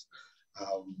 jurisdictions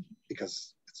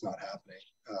because it's not happening.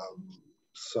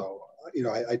 So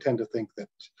I tend to think that,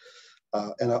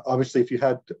 and obviously,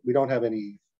 we don't have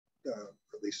any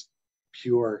at least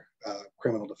pure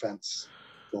criminal defense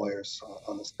lawyers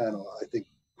on this panel. I think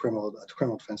a criminal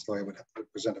defense lawyer would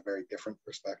present a very different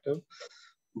perspective,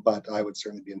 but I would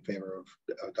certainly be in favor of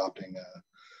adopting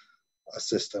a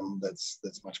system that's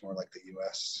much more like the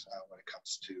U.S. When it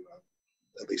comes to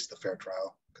at least the fair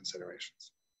trial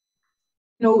considerations.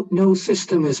 No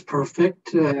system is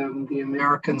perfect. The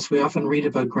Americans, we often read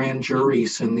about grand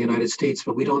juries in the United States,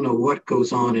 but we don't know what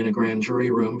goes on in a grand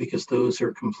jury room because those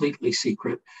are completely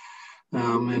secret.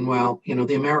 And while,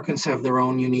 the Americans have their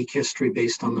own unique history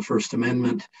based on the First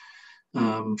Amendment,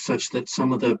 such that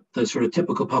some of the sort of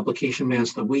typical publication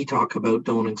bans that we talk about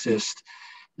don't exist.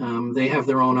 They have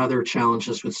their own other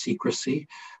challenges with secrecy.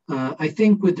 I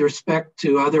think with respect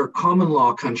to other common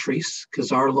law countries,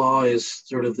 because our law is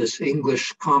sort of this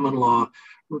English common law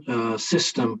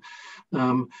system,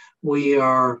 we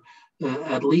are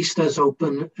at least as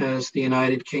open as the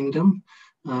United Kingdom.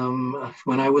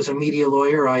 When I was a media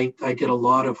lawyer, I did a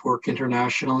lot of work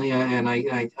internationally, and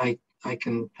I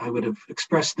would have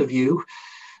expressed the view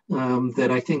that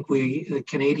I think the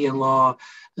Canadian law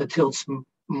tilts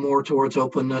more towards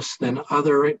openness than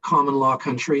other common law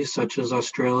countries such as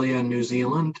Australia and New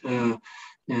Zealand,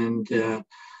 and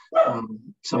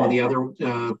some of the other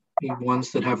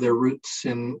ones that have their roots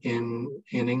in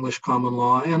English common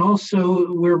law. And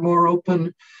also we're more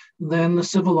open than the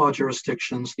civil law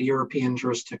jurisdictions, the European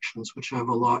jurisdictions, which have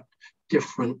a lot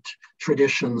different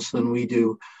traditions than we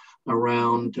do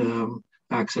around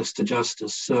access to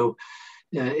justice. So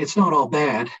it's not all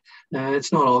bad.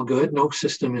 It's not all good. No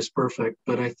system is perfect.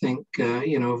 But I think,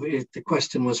 if the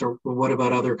question was, what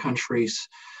about other countries?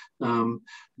 I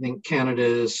think Canada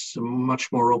is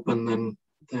much more open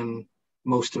than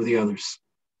most of the others.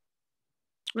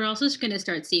 We're also going to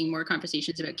start seeing more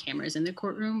conversations about cameras in the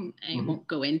courtroom. I won't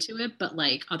go into it, but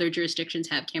like other jurisdictions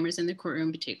have cameras in the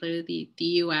courtroom, particularly the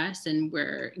US, and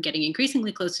we're getting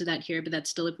increasingly close to that here, but that's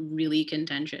still really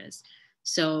contentious.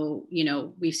 So,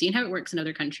 we've seen how it works in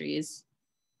other countries.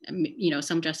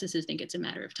 Some justices think it's a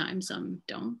matter of time, some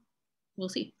don't. We'll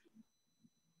see.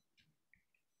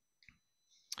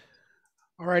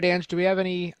 All right, Ange, do we have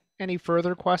any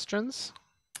further questions?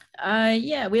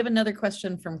 Yeah, we have another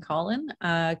question from Colin.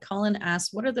 Colin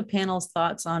asks, what are the panel's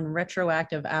thoughts on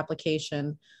retroactive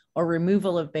application or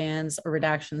removal of bans or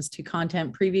redactions to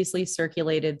content previously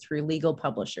circulated through legal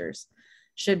publishers?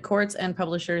 Should courts and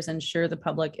publishers ensure the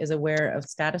public is aware of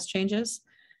status changes?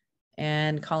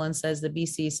 And Colin says the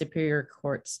BC Superior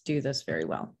Courts do this very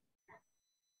well.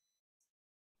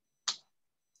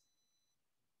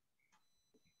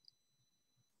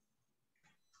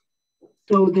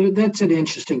 So that's an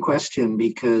interesting question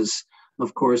because,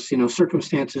 of course,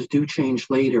 circumstances do change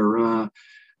later.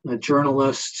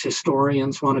 Journalists,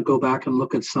 historians want to go back and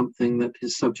look at something that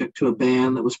is subject to a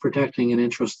ban that was protecting an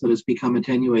interest that has become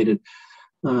attenuated.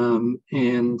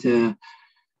 There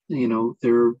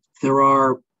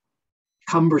are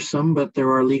cumbersome, but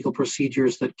there are legal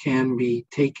procedures that can be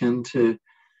taken to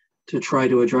try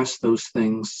to address those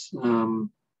things.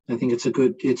 I think it's a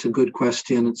good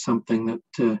question. It's something that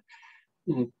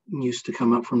it used to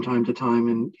come up from time to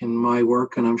time in my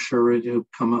work, and I'm sure it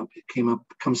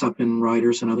comes up in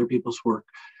Ryder's and other people's work.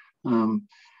 I'm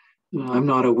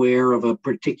not aware of a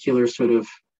particular sort of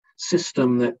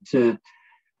system that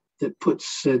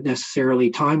puts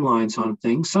necessarily timelines on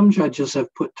things. Some judges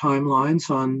have put timelines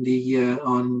on the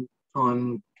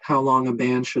on how long a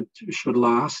ban should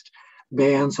last.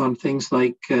 Bans on things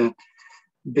like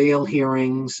bail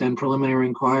hearings and preliminary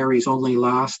inquiries only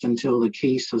last until the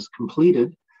case is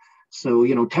completed. So,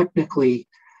 technically,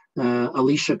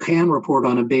 Alyshah can report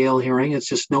on a bail hearing. It's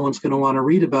just no one's going to want to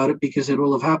read about it because it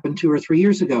will have happened 2 or 3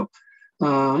 years ago.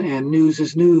 And news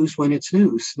is news when it's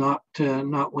news, not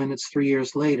when it's 3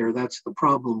 years later. That's the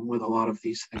problem with a lot of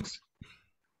these things.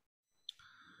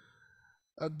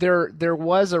 There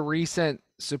was a recent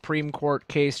Supreme Court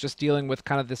case just dealing with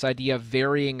kind of this idea of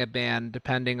varying a ban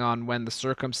depending on when the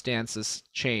circumstances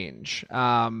change.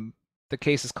 The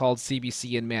case is called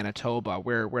CBC in Manitoba,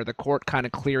 where the court kind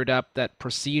of cleared up that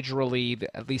procedurally,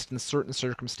 at least in certain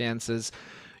circumstances,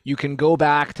 you can go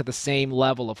back to the same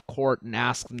level of court and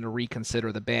ask them to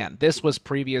reconsider the ban. This was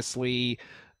previously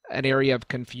an area of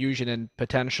confusion and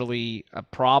potentially a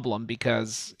problem,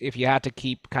 because if you had to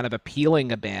keep kind of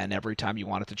appealing a ban every time you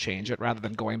wanted to change it rather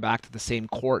than going back to the same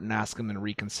court and asking them to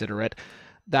reconsider it,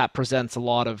 that presents a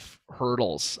lot of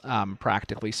hurdles,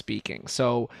 practically speaking.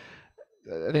 So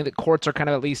I think the courts are kind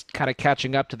of at least kind of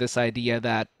catching up to this idea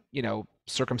that,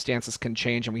 circumstances can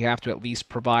change and we have to at least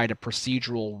provide a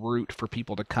procedural route for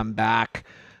people to come back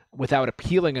without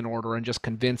appealing an order and just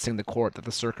convincing the court that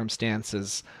the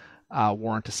circumstances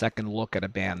warrant a second look at a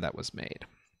ban that was made.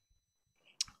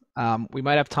 We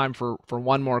might have time for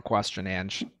one more question,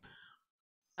 Ange.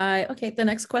 Okay, the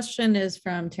next question is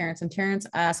from Terrence, and Terrence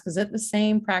asks, is it the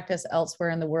same practice elsewhere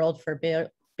in the world for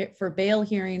bail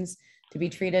hearings to be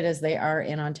treated as they are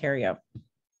in Ontario?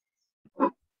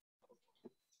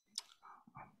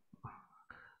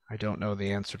 I don't know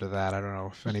the answer to that. I don't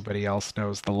know if anybody else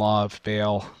knows the law of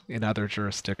bail in other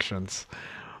jurisdictions.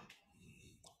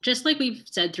 Just like we've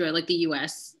said throughout, like the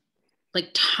US, like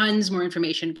tons more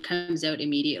information comes out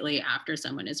immediately after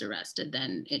someone is arrested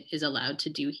than it is allowed to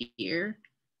do here.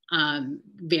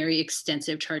 Very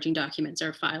extensive charging documents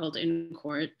are filed in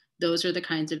court. Those are the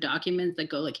kinds of documents that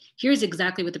go like, here's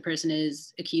exactly what the person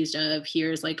is accused of.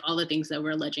 Here's like all the things that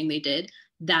we're alleging they did.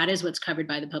 That is what's covered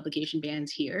by the publication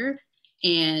bans here.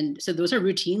 And so those are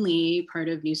routinely part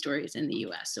of news stories in the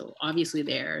US. So obviously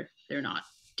they're not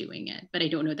doing it, but I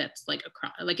don't know that's like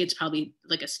it's probably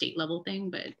like a state level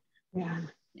thing, but yeah.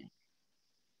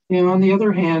 On the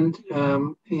other hand,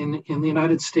 in the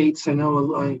United States, I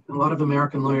know a lot of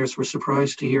American lawyers were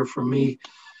surprised to hear from me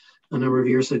a number of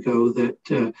years ago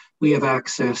that we have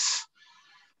access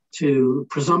to,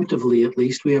 presumptively at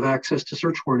least, we have access to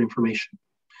search warrant information.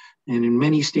 And in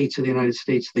many states of the United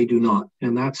States, they do not.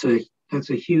 And that's a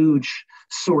huge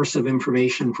source of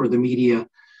information for the media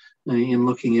in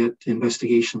looking at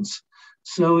investigations.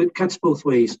 So it cuts both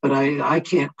ways, but I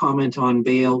can't comment on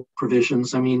bail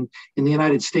provisions. I mean, in the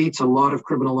United States, a lot of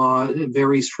criminal law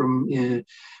varies from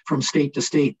state to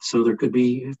state. So there could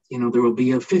be, there will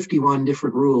be 51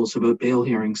 different rules about bail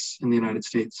hearings in the United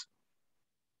States.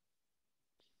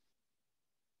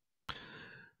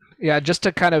 Yeah, just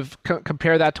to kind of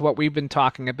compare that to what we've been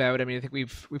talking about. I mean, I think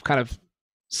we've kind of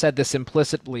said this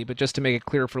implicitly, but just to make it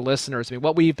clear for listeners, I mean,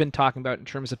 what we've been talking about in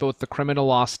terms of both the criminal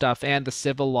law stuff and the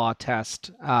civil law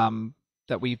test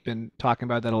that we've been talking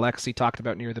about, that Alexi talked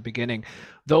about near the beginning,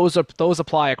 those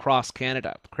apply across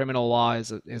Canada. Criminal law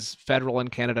is federal in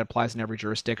Canada, applies in every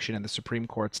jurisdiction, and the Supreme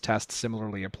Court's test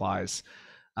similarly applies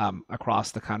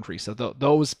across the country. So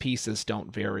those pieces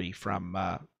don't vary from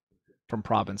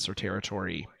province or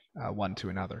territory one to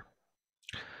another.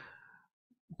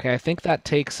 Okay, I think that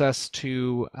takes us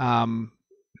to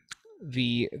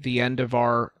the end of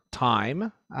our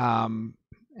time,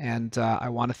 and I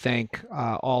want to thank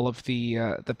all of the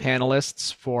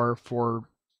panelists for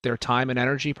their time and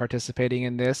energy participating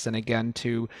in this, and again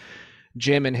to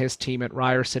Jim and his team at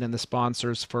Ryerson and the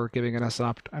sponsors for giving us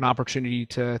an opportunity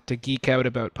to geek out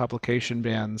about publication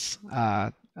bans.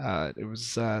 It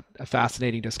was a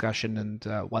fascinating discussion and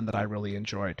one that I really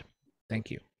enjoyed. Thank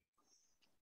you.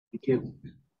 Thank you.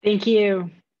 Thank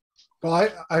you. Well,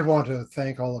 I want to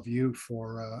thank all of you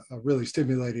for a really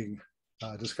stimulating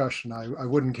discussion. I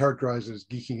wouldn't characterize it as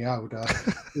geeking out.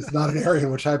 It's not an area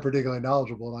in which I'm particularly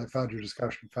knowledgeable, and I found your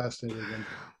discussion fascinating. And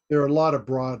there are a lot of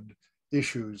broad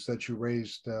issues that you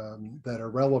raised that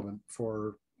are relevant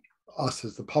for us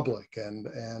as the public,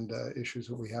 and issues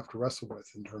that we have to wrestle with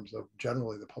in terms of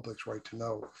generally the public's right to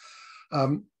know.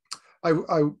 In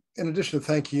addition to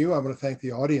thanking you, I'm going to thank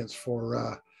the audience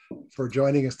for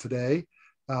joining us today.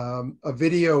 A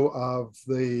video of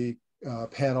the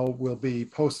panel will be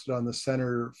posted on the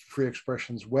Center for Free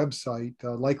Expression's website,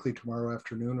 likely tomorrow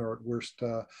afternoon or at worst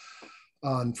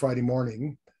on Friday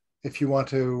morning. If you want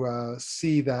to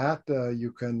see that,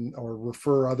 you can, or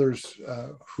refer others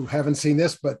who haven't seen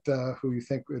this, but who you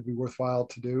think would be worthwhile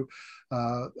to do.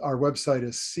 Our website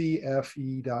is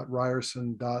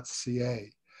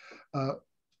cfe.ryerson.ca.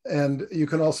 And you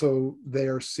can also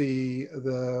there see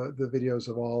the videos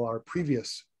of all our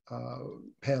previous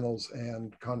panels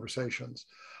and conversations.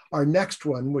 Our next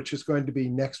one, which is going to be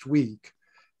next week,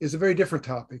 is a very different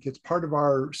topic. It's part of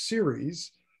our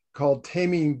series called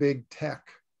Taming Big Tech,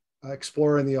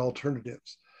 Exploring the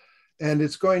Alternatives. And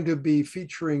it's going to be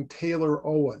featuring Taylor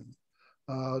Owen,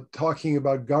 talking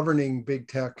about governing big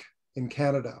tech in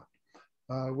Canada,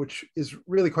 which is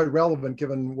really quite relevant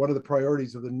given one of the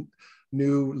priorities of the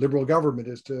new Liberal government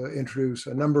is to introduce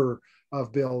a number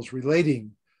of bills relating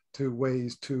to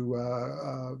ways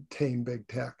to tame big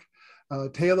tech.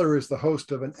 Taylor is the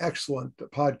host of an excellent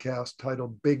podcast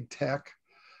titled Big Tech.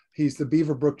 He's the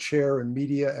Beaverbrook Chair in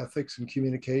Media Ethics and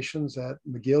Communications at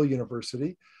McGill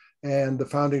University and the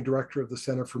founding director of the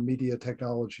Center for Media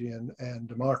Technology and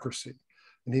Democracy.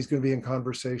 And he's going to be in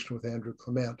conversation with Andrew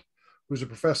Clement, who's a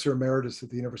professor emeritus at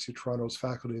the University of Toronto's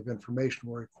Faculty of Information,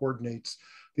 where he coordinates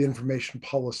the information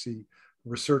policy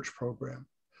research program.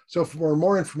 So for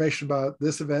more information about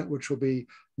this event, which will be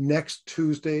next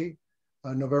Tuesday,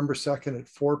 November 2nd at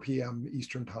 4 p.m.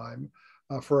 Eastern Time,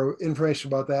 for information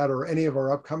about that or any of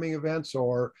our upcoming events,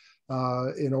 or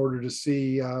in order to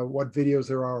see what videos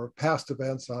there are of past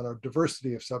events on a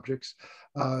diversity of subjects,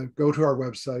 go to our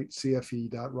website,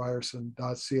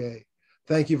 cfe.ryerson.ca.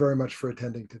 Thank you very much for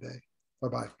attending today.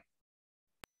 Bye-bye.